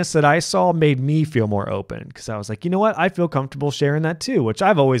openness that I saw made me feel more open, because I was like, you know what? I feel comfortable sharing that too, which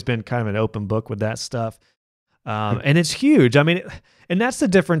I've always been kind of an open book with that stuff. And it's huge. I mean, and that's the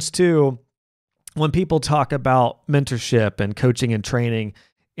difference too. When people talk about mentorship and coaching and training,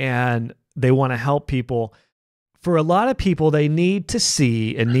 and they want to help people, for a lot of people, they need to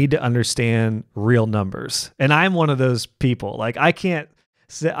see and need to understand real numbers. And I'm one of those people. Like I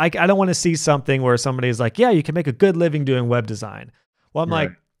don't want to see something where somebody's like, yeah, you can make a good living doing web design. Well, I'm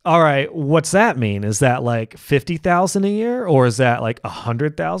like, all right, what's that mean? Is that like 50,000 a year, or is that like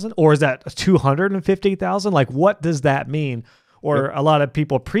 100,000, or is that 250,000? Like, what does that mean? Or a lot of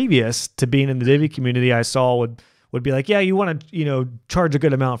people previous to being in the Divi community I saw would be like, yeah, you want to, charge a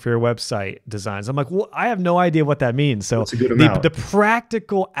good amount for your website designs. I'm like, well, I have no idea what that means. So that's a good amount. The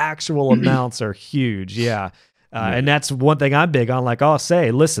practical actual amounts are huge. Yeah. And that's one thing I'm big on. Like I'll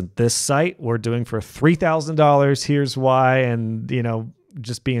say, listen, this site we're doing for $3,000. Here's why. And,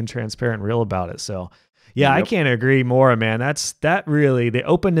 just being transparent and real about it. So yeah, I can't agree more, man. That really, the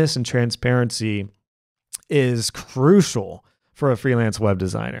openness and transparency is crucial for a freelance web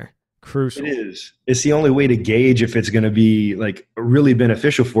designer. Crucial. It is. It's the only way to gauge if it's going to be like really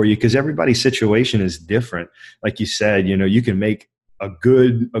beneficial for you, because everybody's situation is different. Like you said, you can make a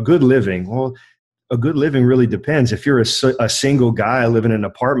good living. Well, a good living really depends. If you're a single guy living in an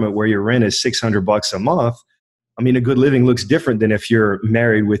apartment where your rent is $600 a month, I mean, a good living looks different than if you're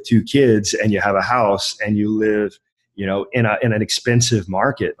married with 2 kids and you have a house and you live, in an expensive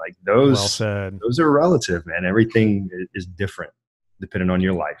market. Like those are relative, man. Everything is different depending on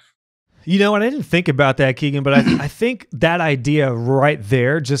your life. And I didn't think about that, Keegan, but I think that idea right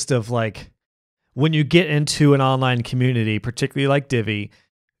there, just of like, when you get into an online community, particularly like Divi,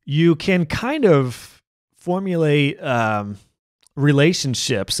 you can kind of formulate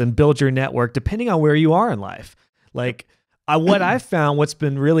relationships and build your network depending on where you are in life. Like what I found, what's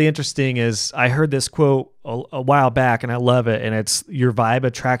been really interesting is I heard this quote a while back, and I love it. And it's, your vibe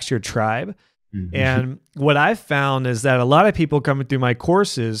attracts your tribe. Mm-hmm. And what I've found is that a lot of people coming through my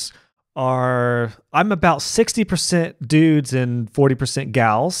courses I'm about 60% dudes and 40%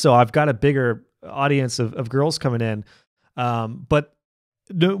 gals. So I've got a bigger audience of girls coming in. But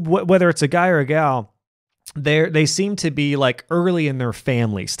whether it's a guy or a gal, they seem to be like early in their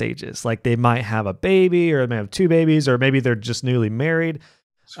family stages. Like they might have a baby, or they may have 2 babies, or maybe they're just newly married.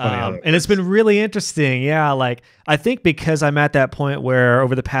 And it's been really interesting. Yeah. Like I think because I'm at that point where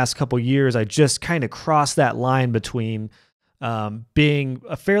over the past couple years, I just kind of crossed that line between being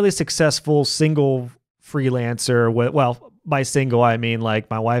a fairly successful single freelancer. Well, by single, I mean like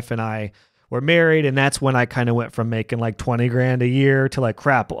my wife and I were married, and that's when I kind of went from making like 20 grand a year to like,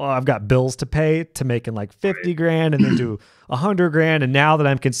 crap, I've got bills to pay, to making like 50 grand and then to 100 grand. And now that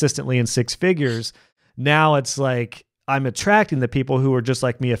I'm consistently in 6 figures, now it's like I'm attracting the people who were just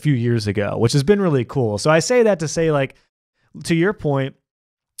like me a few years ago, which has been really cool. So I say that to say, like, to your point,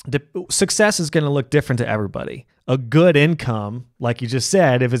 success is going to look different to everybody. A good income, like you just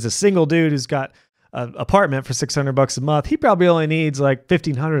said, if it's a single dude who's got an apartment for $600 a month, he probably only needs like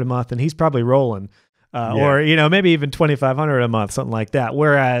 $1,500 a month, and he's probably rolling, or maybe even $2,500 a month, something like that.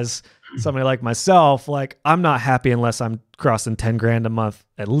 Whereas somebody like myself, like I'm not happy unless I'm crossing 10 grand a month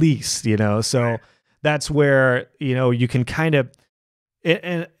at least, you know? So that's where, you know, you can kind of,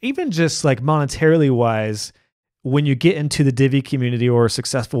 and even just like monetarily wise, when you get into the Divi community or a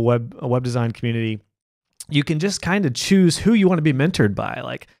successful web design community, you can just kind of choose who you want to be mentored by.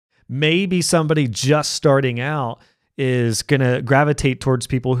 Like maybe somebody just starting out is going to gravitate towards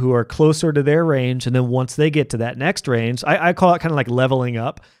people who are closer to their range. And then once they get to that next range, I call it kind of like leveling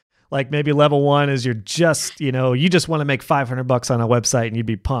up. Like maybe level 1 is you're just, you know, you just want to make $500 on a website and you'd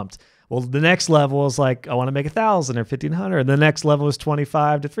be pumped. Well, the next level is like, I want to make 1,000 or 1,500. The next level is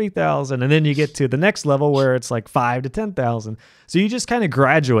 25 to 3,000. And then you get to the next level where it's like 5 to 10,000. So you just kind of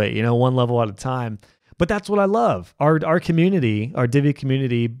graduate, you know, one level at a time. But that's what I love. Our community, our Divi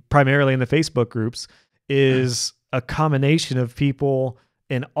community, primarily in the Facebook groups, is a combination of people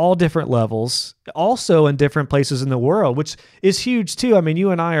in all different levels, also in different places in the world, which is huge too. I mean,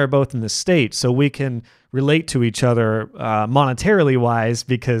 you and I are both in the States, so we can relate to each other monetarily wise,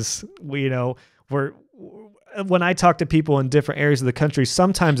 because we, you know, when I talk to people in different areas of the country,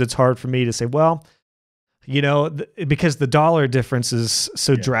 sometimes it's hard for me to say, well, you know, because the dollar difference is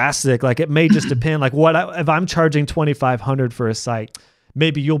so drastic. Like it may just depend. Like if I'm charging $2,500 for a site,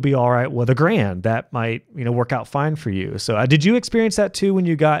 maybe you'll be all right with $1,000. That might, you know, work out fine for you. So did you experience that too when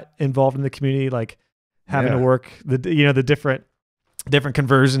you got involved in the community, like having to work the different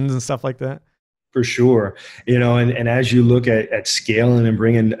conversions and stuff like that? For sure. You know, and as you look at scaling and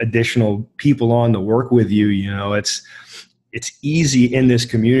bringing additional people on to work with you, you know, it's easy in this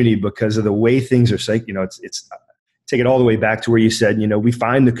community because of the way things are saying, you know, it's take it all the way back to where you said, you know, we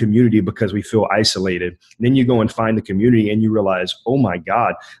find the community because we feel isolated. And then you go and find the community and you realize, oh my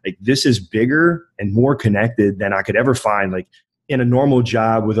God, like this is bigger and more connected than I could ever find like in a normal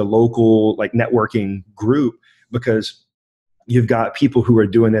job with a local like networking group, because you've got people who are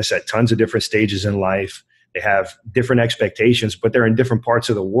doing this at tons of different stages in life. They have different expectations, but they're in different parts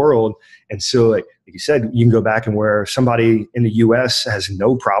of the world. And so like you said, you can go back and where somebody in the US has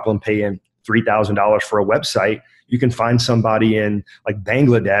no problem paying $3,000 for a website, you can find somebody in like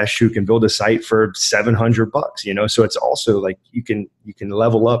Bangladesh who can build a site for $700, you know? So it's also like you can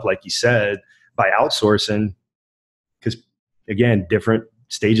level up, like you said, by outsourcing, because again, different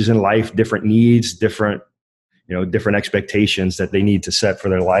stages in life, different needs, different expectations that they need to set for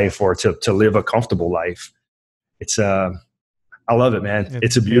their life or to live a comfortable life. It's I love it, man.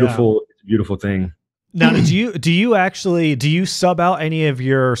 It's a beautiful thing. Now, do you sub out any of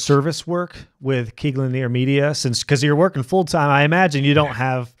your service work with Keegan Lanier Media, because you're working full time? I imagine you don't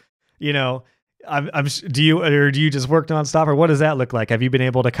have, you know, do you just work nonstop, or what does that look like? Have you been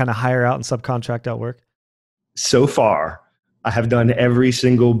able to kind of hire out and subcontract out work? So far, I have done every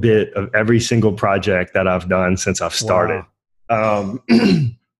single bit of every single project that I've done since I've started. Wow.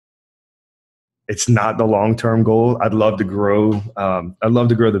 It's not the long-term goal. I'd love to grow. I'd love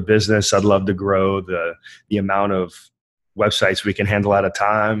to grow the business. I'd love to grow the amount of websites we can handle at a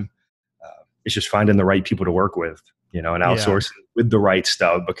time. It's just finding the right people to work with, you know, and outsourcing with the right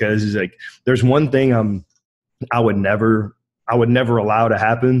stuff. Because like, there's one thing I would never allow to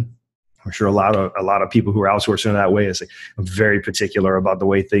happen. I'm sure a lot of people who are outsourcing that way is like, I'm very particular about the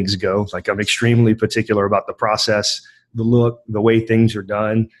way things go. Like I'm extremely particular about the process, the look, the way things are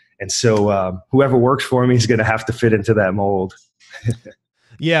done. And so whoever works for me is going to have to fit into that mold.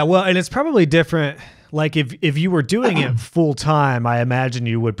 Yeah, well, and it's probably different. Like if you were doing it full time, I imagine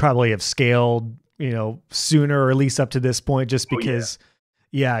you would probably have scaled, you know, sooner, or at least up to this point, just because,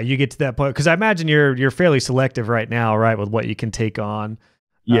 you get to that point. Because I imagine you're fairly selective right now, right, with what you can take on.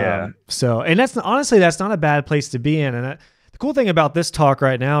 Yeah. So, and that's not a bad place to be in. And the cool thing about this talk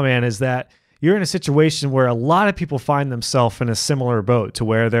right now, man, is that you're in a situation where a lot of people find themselves in a similar boat, to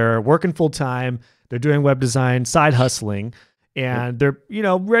where they're working full time, they're doing web design, side hustling, and they're, you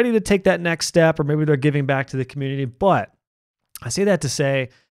know, ready to take that next step, or maybe they're giving back to the community. But I say that to say,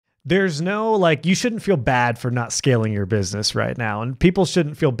 there's no, like, you shouldn't feel bad for not scaling your business right now. And people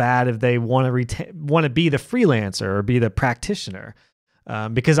shouldn't feel bad if they want to be the freelancer or be the practitioner.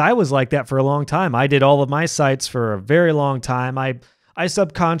 Because I was like that for a long time. I did all of my sites for a very long time. I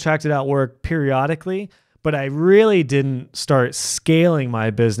subcontracted out work periodically, but I really didn't start scaling my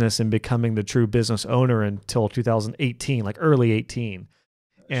business and becoming the true business owner until 2018, like early 18.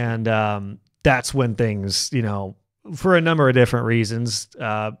 And that's when things, you know, for a number of different reasons.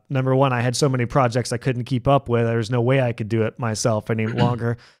 Number one, I had so many projects I couldn't keep up with. There's no way I could do it myself any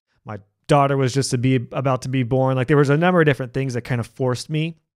longer. My daughter was just about to be born. Like there was a number of different things that kind of forced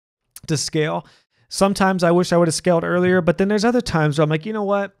me to scale. Sometimes I wish I would have scaled earlier, but then there's other times where I'm like, you know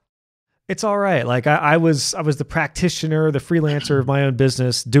what? It's all right. Like I was the practitioner, the freelancer of my own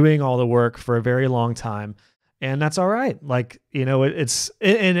business, doing all the work for a very long time. And that's all right. Like,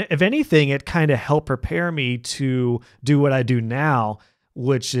 and if anything, it kind of helped prepare me to do what I do now,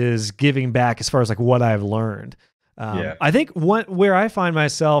 which is giving back as far as like what I've learned. I think where I find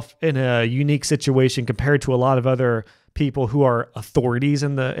myself in a unique situation compared to a lot of other people who are authorities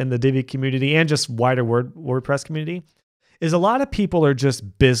in the Divi community and just wider WordPress community is a lot of people are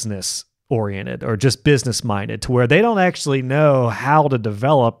just business oriented or just business minded to where they don't actually know how to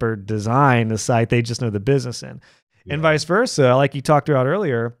develop or design the site. They just know the business end. Yeah. And vice versa. Like you talked about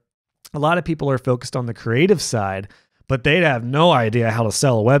earlier, a lot of people are focused on the creative side, but they'd have no idea how to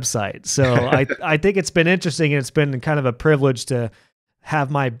sell a website. So I think it's been interesting, and it's been kind of a privilege to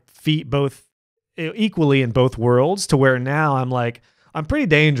have my feet both equally in both worlds to where now I'm pretty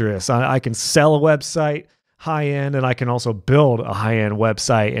dangerous. I can sell a website high end, and I can also build a high end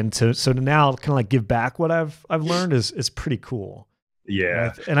website. And so to now kind of like give back what I've learned is pretty cool.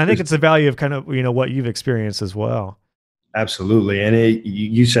 Yeah. And I think it's the value of kind of, what you've experienced as well. Absolutely. And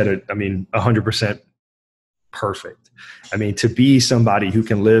you said it, 100% perfect. To be somebody who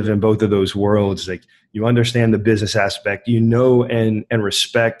can live in both of those worlds, like you understand the business aspect, and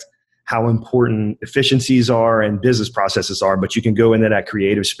respect how important efficiencies are and business processes are, but you can go into that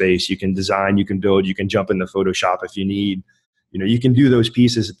creative space. You can design, you can build, you can jump into Photoshop if you need, you can do those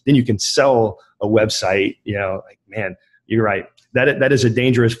pieces. Then you can sell a website, man, you're right. That is a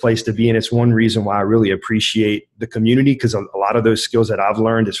dangerous place to be. And it's one reason why I really appreciate the community, because a lot of those skills that I've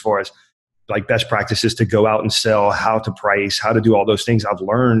learned as far as like best practices to go out and sell, how to price, how to do all those things I've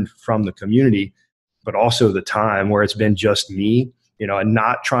learned from the community, but also the time where it's been just me, and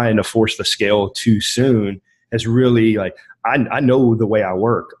not trying to force the scale too soon has really I know the way I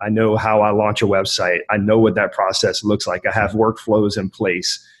work. I know how I launch a website. I know what that process looks like. I have workflows in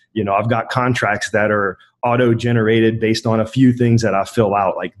place. I've got contracts that are auto-generated based on a few things that I fill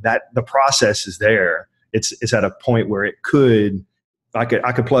out like that. The process is there. It's at a point where I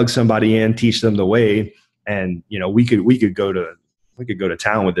could plug somebody in, teach them the way, and we could go to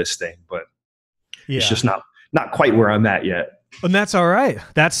town with this thing, but it's just not quite where I'm at yet. And that's all right.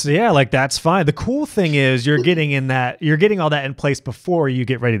 That's fine. The cool thing is you're getting all that in place before you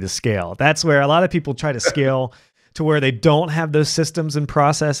get ready to scale. That's where a lot of people try to scale to where they don't have those systems and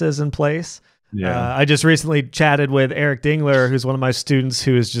processes in place. Yeah. I just recently chatted with Eric Dingler, who's one of my students,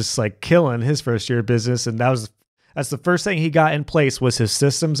 who is just like killing his first year of business. And that's the first thing he got in place was his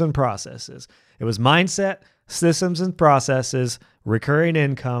systems and processes. It was mindset, systems and processes, recurring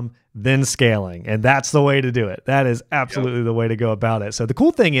income, then scaling. And that's the way to do it. That is absolutely the way to go about it. So the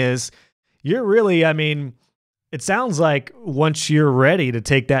cool thing is you're really, it sounds like once you're ready to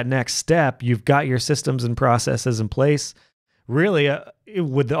take that next step, you've got your systems and processes in place. Really,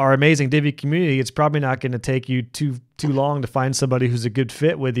 with our amazing Divi community, it's probably not going to take you too long to find somebody who's a good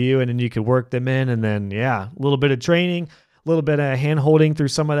fit with you, and then you can work them in, and then a little bit of training, a little bit of hand holding through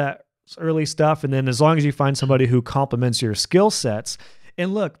some of that early stuff, and then as long as you find somebody who complements your skill sets.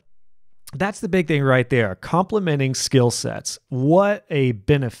 And look, that's the big thing right there, complementing skill sets. What a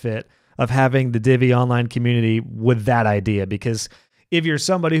benefit of having the Divi online community with that idea, because if you're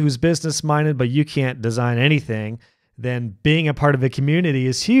somebody who's business minded but you can't design anything, then being a part of a community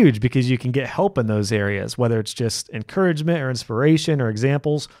is huge, because you can get help in those areas, whether it's just encouragement or inspiration or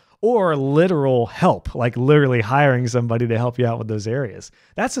examples, or literal help, like literally hiring somebody to help you out with those areas.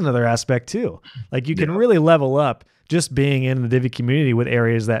 That's another aspect too. Like you can really level up just being in the Divi community with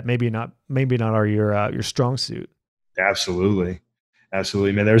areas that maybe not are your strong suit. Absolutely.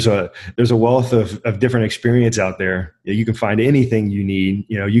 Man. There's a wealth of different experience out there. You can find anything you need.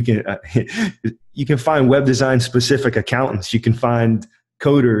 You can find web design specific accountants. You can find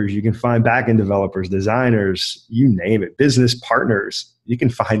coders. You can find backend developers, designers, you name it, business partners. You can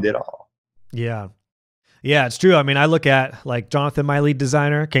find it all. Yeah, it's true. I look at like Jonathan, my lead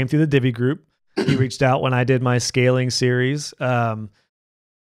designer, came through the Divi group. He reached out when I did my scaling series. But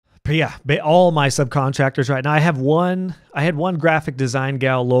all my subcontractors right now, I had one graphic design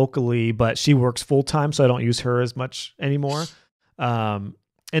gal locally, but she works full time, so I don't use her as much anymore. And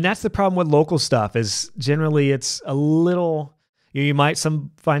that's the problem with local stuff, is generally it's a little, you might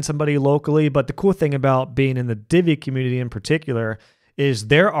find somebody locally, but the cool thing about being in the Divi community in particular is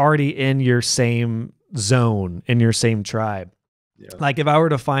they're already in your same zone, in your same tribe. Yeah. Like if I were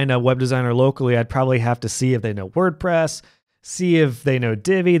to find a web designer locally, I'd probably have to see if they know WordPress, see if they know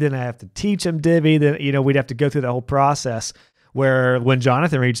Divi, then I have to teach them Divi. Then, we'd have to go through that whole process, where when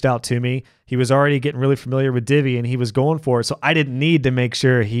Jonathan reached out to me, he was already getting really familiar with Divi and he was going for it. So I didn't need to make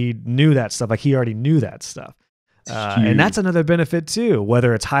sure he knew that stuff. Like he already knew that stuff. And that's another benefit too,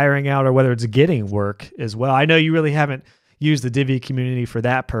 whether it's hiring out or whether it's getting work as well. I know you really haven't used the Divi community for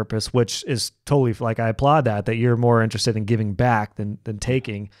that purpose, which is totally like, I applaud that you're more interested in giving back than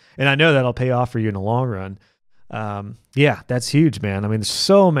taking. And I know that'll pay off for you in the long run. Yeah, that's huge, man. I mean, there's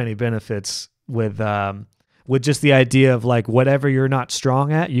so many benefits with just the idea of like, whatever you're not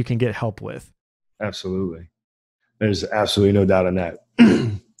strong at, you can get help with. Absolutely. There's absolutely no doubt on that.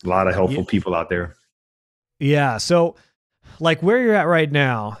 A lot of helpful people out there. Yeah. So like where you're at right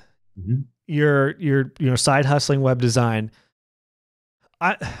now, Mm-hmm. you're side hustling web design.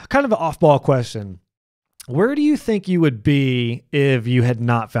 Kind of an off-ball question. Where do you think you would be if you had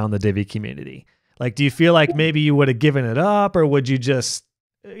not found the Divi community? Like, do you feel like maybe you would have given it up, or would you just,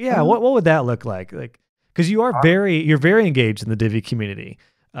 what would that look like? Like, cause you're very engaged in the Divi community.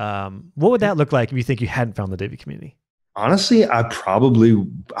 What would that look like if you think you hadn't found the Divi community? Honestly, I probably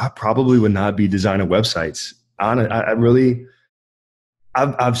would not be designing websites.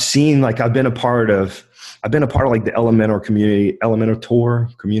 I've seen, like, I've been a part of like the Elementor tour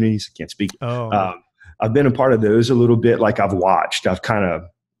communities. I can't speak. I've been a part of those a little bit. Like, I've watched, I've kind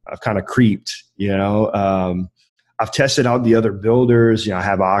of creeped, I've tested out the other builders. I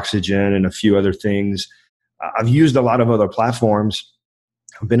have Oxygen and a few other things. I've used a lot of other platforms.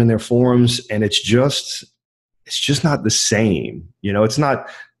 I've been in their forums, and it's just not the same. It's not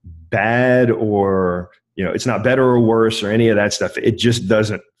bad, or, it's not better or worse or any of that stuff. It just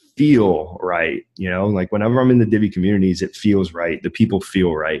doesn't feel right. Like, whenever I'm in the Divi communities, it feels right. The people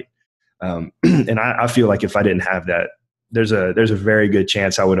feel right. And I feel like if I didn't have that, there's a very good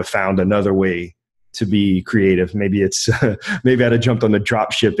chance I would have found another way to be creative. Maybe maybe I'd have jumped on the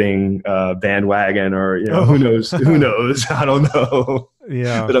drop shipping bandwagon, or, who knows? I don't know.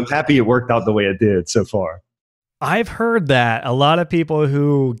 Yeah. But I'm happy it worked out the way it did so far. I've heard that a lot of people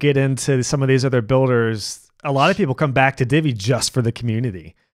who get into some of these other builders, a lot of people come back to Divi just for the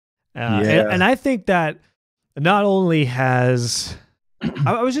community. And I think that not only has,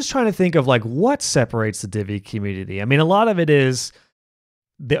 I was just trying to think of like what separates the Divi community. I mean, a lot of it is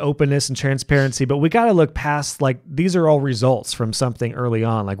the openness and transparency, but we got to look past, like, these are all results from something early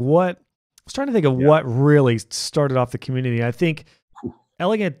on. Like, I was trying to think of what really started off the community. I think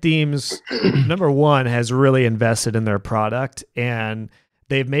Elegant Themes, number one, has really invested in their product, and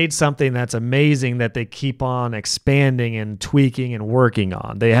they've made something that's amazing that they keep on expanding and tweaking and working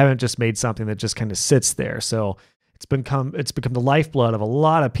on. They haven't just made something that just kind of sits there. So it's become the lifeblood of a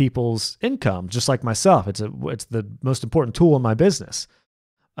lot of people's income, just like myself. It's the most important tool in my business.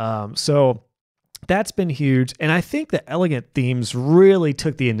 So that's been huge. And I think that Elegant Themes really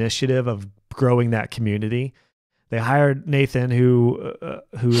took the initiative of growing that community. They hired Nathan, who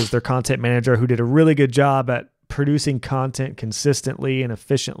is their content manager, who did a really good job at producing content consistently and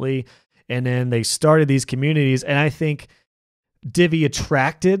efficiently. And then they started these communities. And I think Divi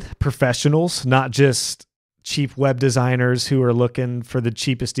attracted professionals, not just cheap web designers who are looking for the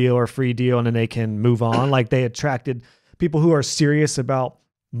cheapest deal or free deal and then they can move on. Like, they attracted people who are serious about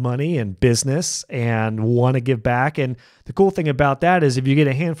money and business and want to give back. And the cool thing about that is if you get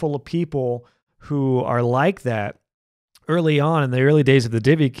a handful of people who are like that early on in the early days of the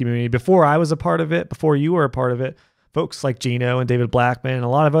Divi community, before I was a part of it, before you were a part of it, folks like Gino and David Blackman and a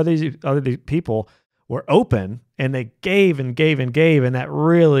lot of other people were open, and they gave and gave and gave. And that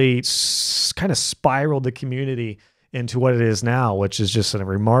really kind of spiraled the community into what it is now, which is just a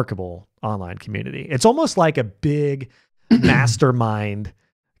remarkable online community. It's almost like a big mastermind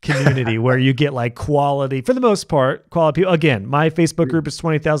community where you get like quality, for the most part, quality people. Again, my Facebook group is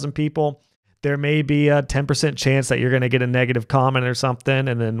 20,000 people. There may be a 10% chance that you're going to get a negative comment or something,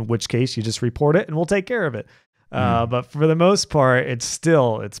 and then in which case you just report it and we'll take care of it. But for the most part, it's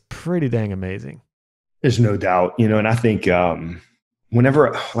pretty dang amazing. There's no doubt, and I think when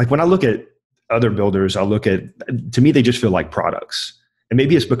I look at other builders, to me, they just feel like products. And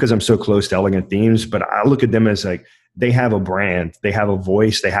maybe it's because I'm so close to Elegant Themes, but I look at them as like, they have a brand, they have a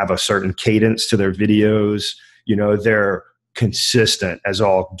voice, they have a certain cadence to their videos. They're consistent as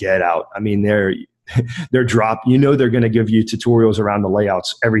all get out. I mean, they're they're going to give you tutorials around the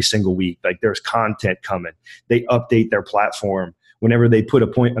layouts every single week. Like, there's content coming. They update their platform whenever they put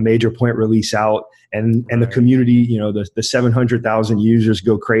a major point release out, and the community, the 700,000 users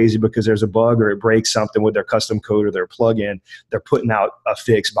go crazy because there's a bug or it breaks something with their custom code or their plugin. They're putting out a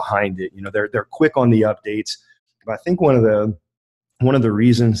fix behind it. They're quick on the updates. But I think one of the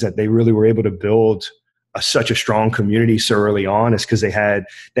reasons that they really were able to build such a strong community so early on is because they had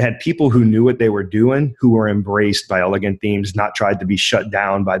people who knew what they were doing, who were embraced by Elegant Themes, not tried to be shut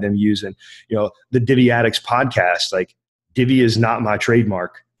down by them using, the Divi Addicts podcast. Like, Divi is not my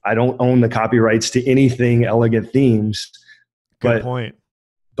trademark. I don't own the copyrights to anything Elegant Themes, Good point.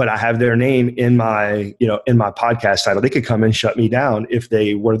 But I have their name in my, in my podcast title. They could come and shut me down if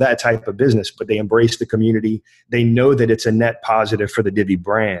they were that type of business, but they embrace the community. They know that it's a net positive for the Divi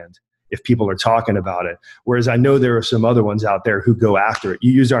brand if people are talking about it. Whereas I know there are some other ones out there who go after it.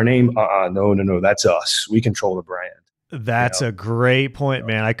 You use our name? No, that's us. We control the brand. That's a great point,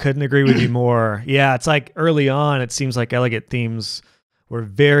 man. I couldn't agree with you more. Yeah, it's like early on, it seems like Elegant Themes were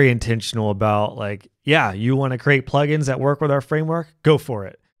very intentional about like, yeah, you want to create plugins that work with our framework? Go for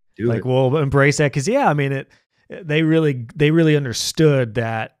it. We'll embrace that. Cause yeah, I mean, they really understood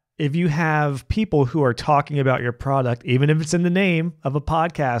that if you have people who are talking about your product, even if it's in the name of a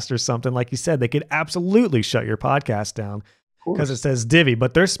podcast or something, like you said, they could absolutely shut your podcast down because it says Divi,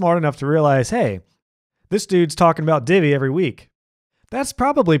 but they're smart enough to realize, hey, this dude's talking about Divi every week. That's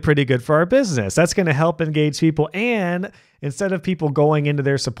probably pretty good for our business. That's going to help engage people. And instead of people going into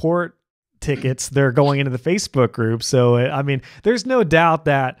their support tickets, they're going into the Facebook group. So, I mean, there's no doubt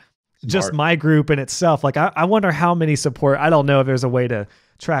that just my group in itself, like I wonder how many support, I don't know if there's a way to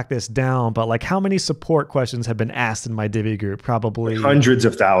track this down, but like how many support questions have been asked in my Divi group? Probably hundreds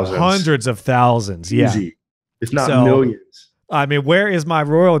of thousands. Hundreds of thousands. Yeah. Easy. If not millions. I mean, where is my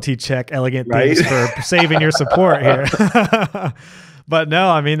royalty check, Elegant Themes, for saving your support here? But no,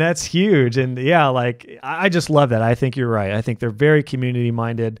 I mean, that's huge. And yeah, like I just love that. I think you're right. I think they're very community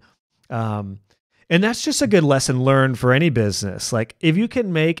minded. And that's just a good lesson learned for any business. Like if you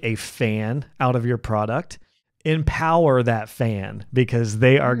can make a fan out of your product, empower that fan because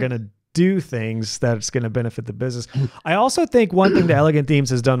they are going to do things that's going to benefit the business. I also think one thing that Elegant Themes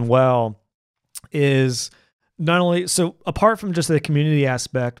has done well is not only, so apart from just the community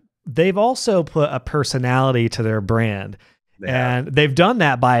aspect, they've also put a personality to their brand. And they've done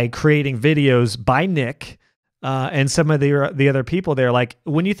that by creating videos by Nick and some of the other people there. Like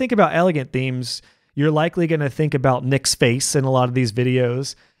when you think about Elegant Themes, you're likely going to think about Nick's face in a lot of these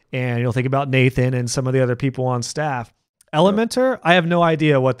videos, and you'll think about Nathan and some of the other people on staff. Elementor, I have no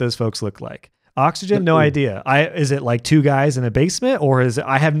idea what those folks look like. Oxygen, no idea. Is it like two guys in a basement, or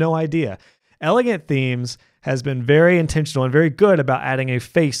I have no idea. Elegant Themes has been very intentional and very good about adding a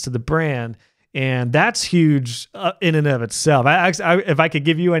face to the brand. And that's huge in and of itself. If I could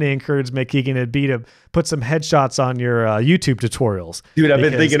give you any encouragement, Keegan, it'd be to put some headshots on your YouTube tutorials. Dude, I've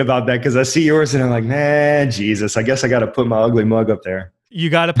been thinking about that because I see yours and I'm like, man, Jesus, I guess I got to put my ugly mug up there. You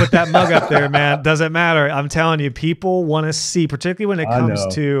got to put that mug up there, man. Doesn't matter. I'm telling you, people want to see, particularly when it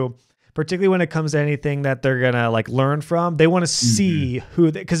comes to anything that they're going to like learn from, they want to see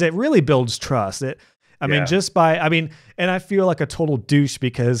because it really builds trust. And I feel like a total douche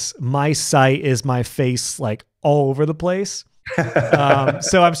because my site is my face like all over the place.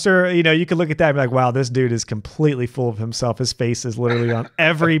 So I'm sure, you can look at that and be like, wow, this dude is completely full of himself. His face is literally on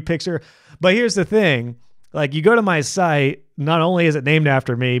every picture. But here's the thing. Like you go to my site, not only is it named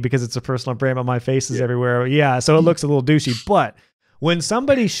after me because it's a personal brand, but my face is everywhere. Yeah. So it looks a little douchey, but when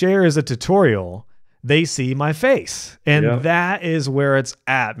somebody shares a tutorial, they see my face, and that is where it's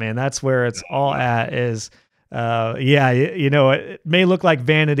at, man. That's where it's all at is, it may look like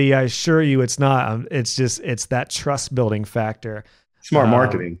vanity. I assure you it's not. It's that trust building factor. Smart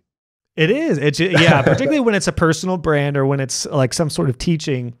marketing. It is. Particularly when it's a personal brand or when it's like some sort of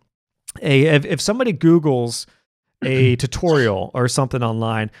teaching. If somebody Googles a tutorial or something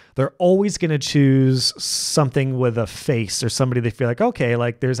online, they're always going to choose something with a face or somebody they feel like, okay,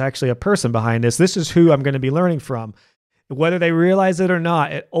 like there's actually a person behind this. This is who I'm going to be learning from. Whether they realize it or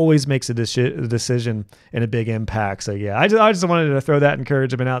not, it always makes a decision and a big impact. So yeah, I just wanted to throw that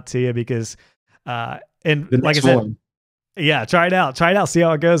encouragement out to you because, and like I said, yeah, try it out, see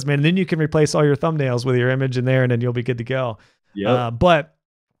how it goes, man. And then you can replace all your thumbnails with your image in there and then you'll be good to go. But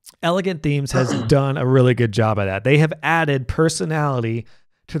Elegant Themes has done a really good job of that. They have added personality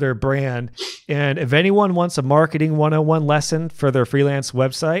to their brand. And if anyone wants a marketing 101 lesson for their freelance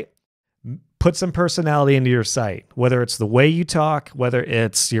website, put some personality into your site, whether it's the way you talk, whether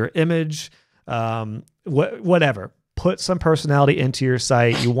it's your image, whatever. Put some personality into your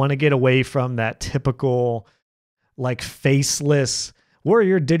site. You want to get away from that typical like faceless, we're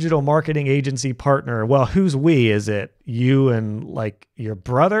your digital marketing agency partner. Well, who's we? Is it you and like your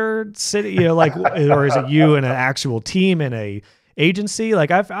brother sitting, or is it you and an actual team in a agency?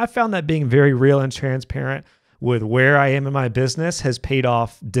 Like I've found that being very real and transparent with where I am in my business has paid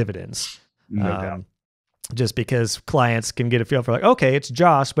off dividends. No doubt. Just because clients can get a feel for like, okay, it's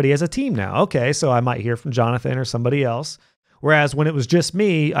Josh, but he has a team now. Okay. So I might hear from Jonathan or somebody else. Whereas when it was just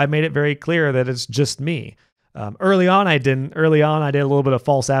me, I made it very clear that it's just me. Early on, I did a little bit of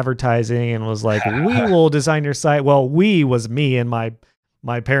false advertising and was like, we will design your site. Well, we was me and my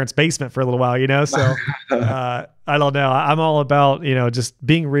my parents' basement for a little while, So I don't know. I'm all about, just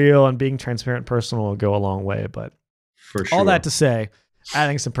being real and being transparent and personal will go a long way. But For sure. all that to say,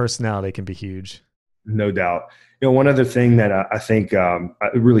 adding some personality can be huge. No doubt. One other thing that I think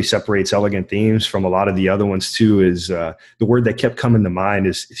really separates Elegant Themes from a lot of the other ones too is the word that kept coming to mind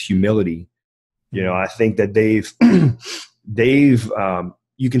is humility. I think that they've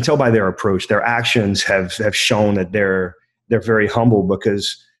you can tell by their approach, their actions have shown that they're very humble,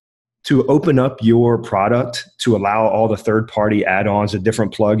 because to open up your product to allow all the third-party add-ons, the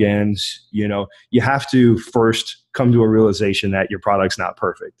different plugins, you have to first come to a realization that your product's not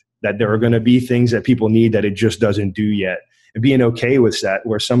perfect, that there are going to be things that people need that it just doesn't do yet, and being okay with that.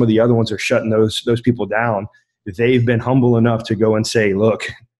 Where some of the other ones are shutting those people down, they've been humble enough to go and say, look,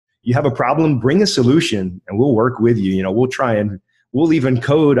 you have a problem, bring a solution and we'll work with you. We'll try and we'll even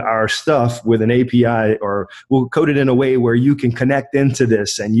code our stuff with an API, or we'll code it in a way where you can connect into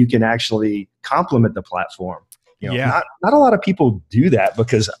this and you can actually complement the platform. Not a lot of people do that,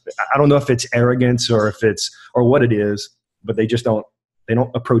 because I don't know if it's arrogance or what it is, but they don't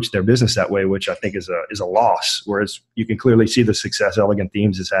approach their business that way, which I think is a loss. Whereas you can clearly see the success Elegant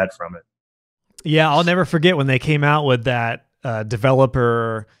Themes has had from it. Yeah, I'll never forget when they came out with that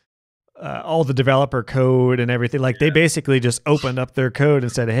developer. All the developer code and everything. Like they basically just opened up their code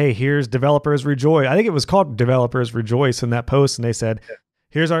and said, hey, here's Developers Rejoice. I think it was called Developers Rejoice in that post. And they said,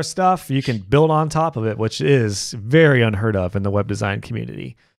 here's our stuff. You can build on top of it, which is very unheard of in the web design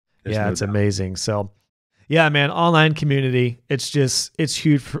community. It's amazing. So yeah, man, online community, it's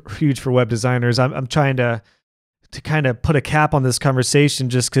huge for web designers. I'm trying to kind of put a cap on this conversation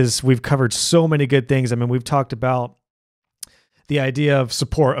just because we've covered so many good things. I mean, we've talked about the idea of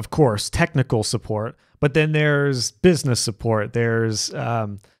support, of course, technical support, but then there's business support. There's,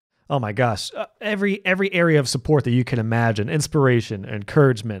 oh my gosh, every area of support that you can imagine, inspiration,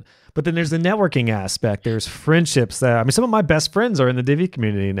 encouragement. But then there's the networking aspect. There's friendships some of my best friends are in the Divi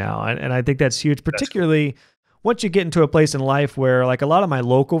community now. And I think that's huge, particularly once you get into a place in life where like a lot of my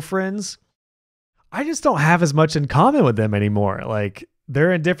local friends, I just don't have as much in common with them anymore. Like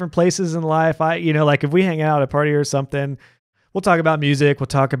they're in different places in life. Like if we hang out at a party or something, we'll talk about music, we'll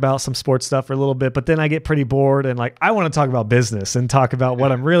talk about some sports stuff for a little bit, but then I get pretty bored and like I want to talk about business and talk about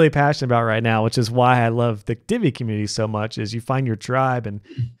what I'm really passionate about right now, which is why I love the Divi community so much, is you find your tribe and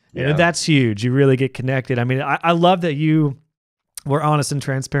that's huge. You really get connected. I mean, I love that you were honest and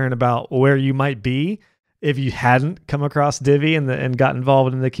transparent about where you might be if you hadn't come across Divi and got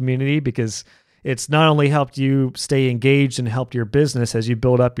involved in the community, because it's not only helped you stay engaged and helped your business as you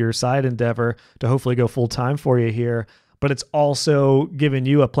build up your side endeavor to hopefully go full time for you here, but it's also given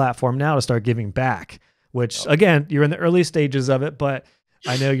you a platform now to start giving back, which again, you're in the early stages of it, but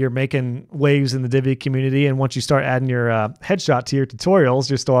I know you're making waves in the Divi community. And once you start adding your headshot to your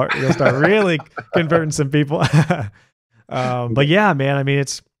tutorials, you'll start really converting some people. But yeah, man, I mean,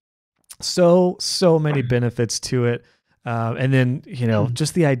 it's so many benefits to it. And then,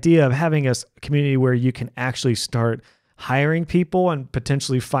 just the idea of having a community where you can actually start hiring people and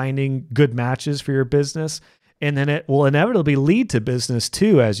potentially finding good matches for your business. And then it will inevitably lead to business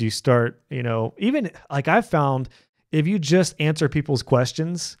too, as you start, even like I've found, if you just answer people's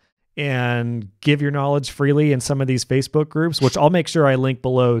questions and give your knowledge freely in some of these Facebook groups, which I'll make sure I link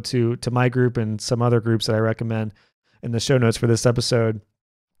below to my group and some other groups that I recommend in the show notes for this episode.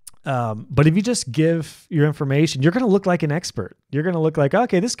 But if you just give your information, you're going to look like an expert. You're going to look like,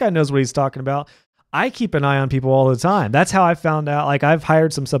 okay, this guy knows what he's talking about. I keep an eye on people all the time. That's how I found out. Like I've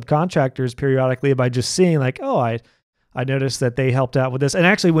hired some subcontractors periodically by just seeing like, oh, I noticed that they helped out with this. And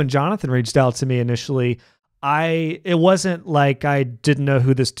actually when Jonathan reached out to me initially, it wasn't like I didn't know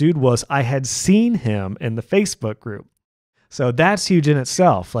who this dude was. I had seen him in the Facebook group. So that's huge in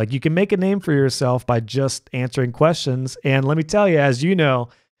itself. Like you can make a name for yourself by just answering questions. And let me tell you, as you know,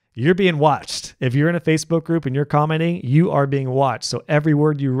 you're being watched. If you're in a Facebook group and you're commenting, you are being watched. So every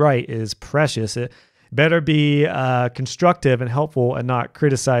word you write is precious. It better be constructive and helpful and not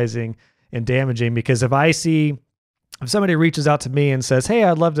criticizing and damaging. Because if somebody reaches out to me and says, hey,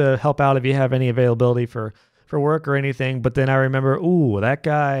 I'd love to help out if you have any availability for work or anything, but then I remember, ooh, that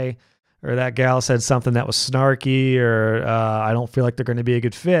guy or that gal said something that was snarky, or I don't feel like they're going to be a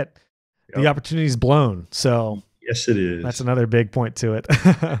good fit, the opportunity's blown. So yes, it is. That's another big point to it.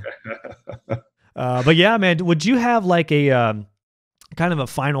 But yeah, man, would you have like a kind of a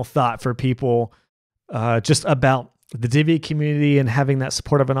final thought for people just about the Divi community and having that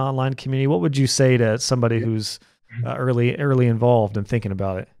support of an online community? What would you say to somebody who's early involved and thinking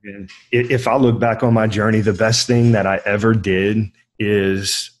about it? If I look back on my journey, the best thing that I ever did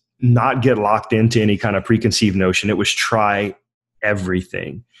is not get locked into any kind of preconceived notion. It was try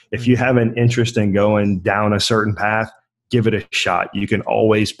everything. If you have an interest in going down a certain path, give it a shot. You can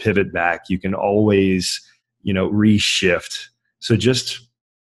always pivot back. You can always, reshift. So just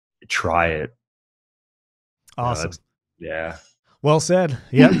try it. Awesome. Yeah. Well said.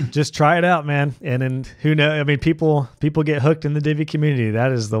 Yep. Just try it out, man. And then who knows? I mean, people get hooked in the Divi community.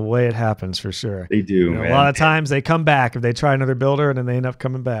 That is the way it happens for sure. They do, man. A lot of times they come back if they try another builder and then they end up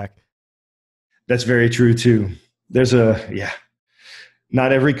coming back. That's very true too.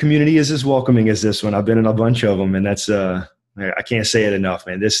 Not every community is as welcoming as this one. I've been in a bunch of them, and that's, I can't say it enough,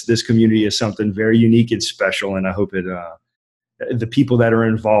 man. This community is something very unique and special. And I hope the people that are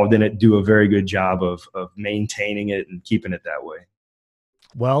involved in it do a very good job of maintaining it and keeping it that way.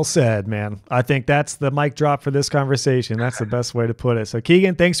 Well said, man. I think that's the mic drop for this conversation. That's the best way to put it. So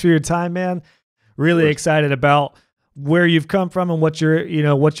Keegan, thanks for your time, man. Really excited about where you've come from and what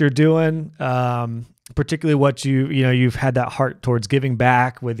you're doing. Particularly what you've had that heart towards giving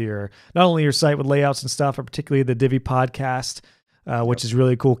back with not only your site with layouts and stuff, but particularly the Divi podcast, which is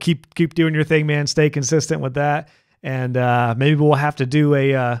really cool. Keep doing your thing, man. Stay consistent with that. And maybe we'll have to do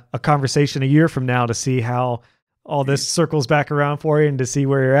a conversation a year from now to see how all this circles back around for you and to see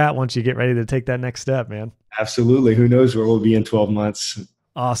where you're at once you get ready to take that next step, man. Absolutely. Who knows where we'll be in 12 months.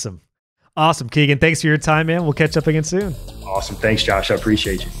 Awesome, Keegan. Thanks for your time, man. We'll catch up again soon. Awesome. Thanks, Josh. I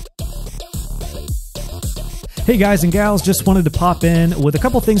appreciate you. Hey guys and gals, just wanted to pop in with a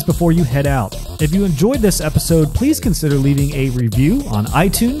couple things before you head out. If you enjoyed this episode, please consider leaving a review on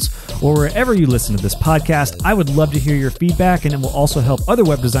iTunes or wherever you listen to this podcast. I would love to hear your feedback, and it will also help other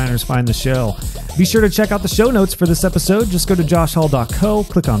web designers find the show. Be sure to check out the show notes for this episode. Just go to joshhall.co,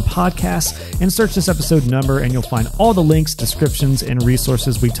 click on podcasts, and search this episode number, and you'll find all the links, descriptions, and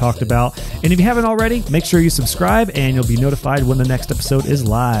resources we talked about. And if you haven't already, make sure you subscribe, and you'll be notified when the next episode is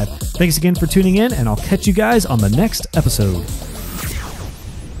live. Thanks again for tuning in, and I'll catch you guys on the next episode.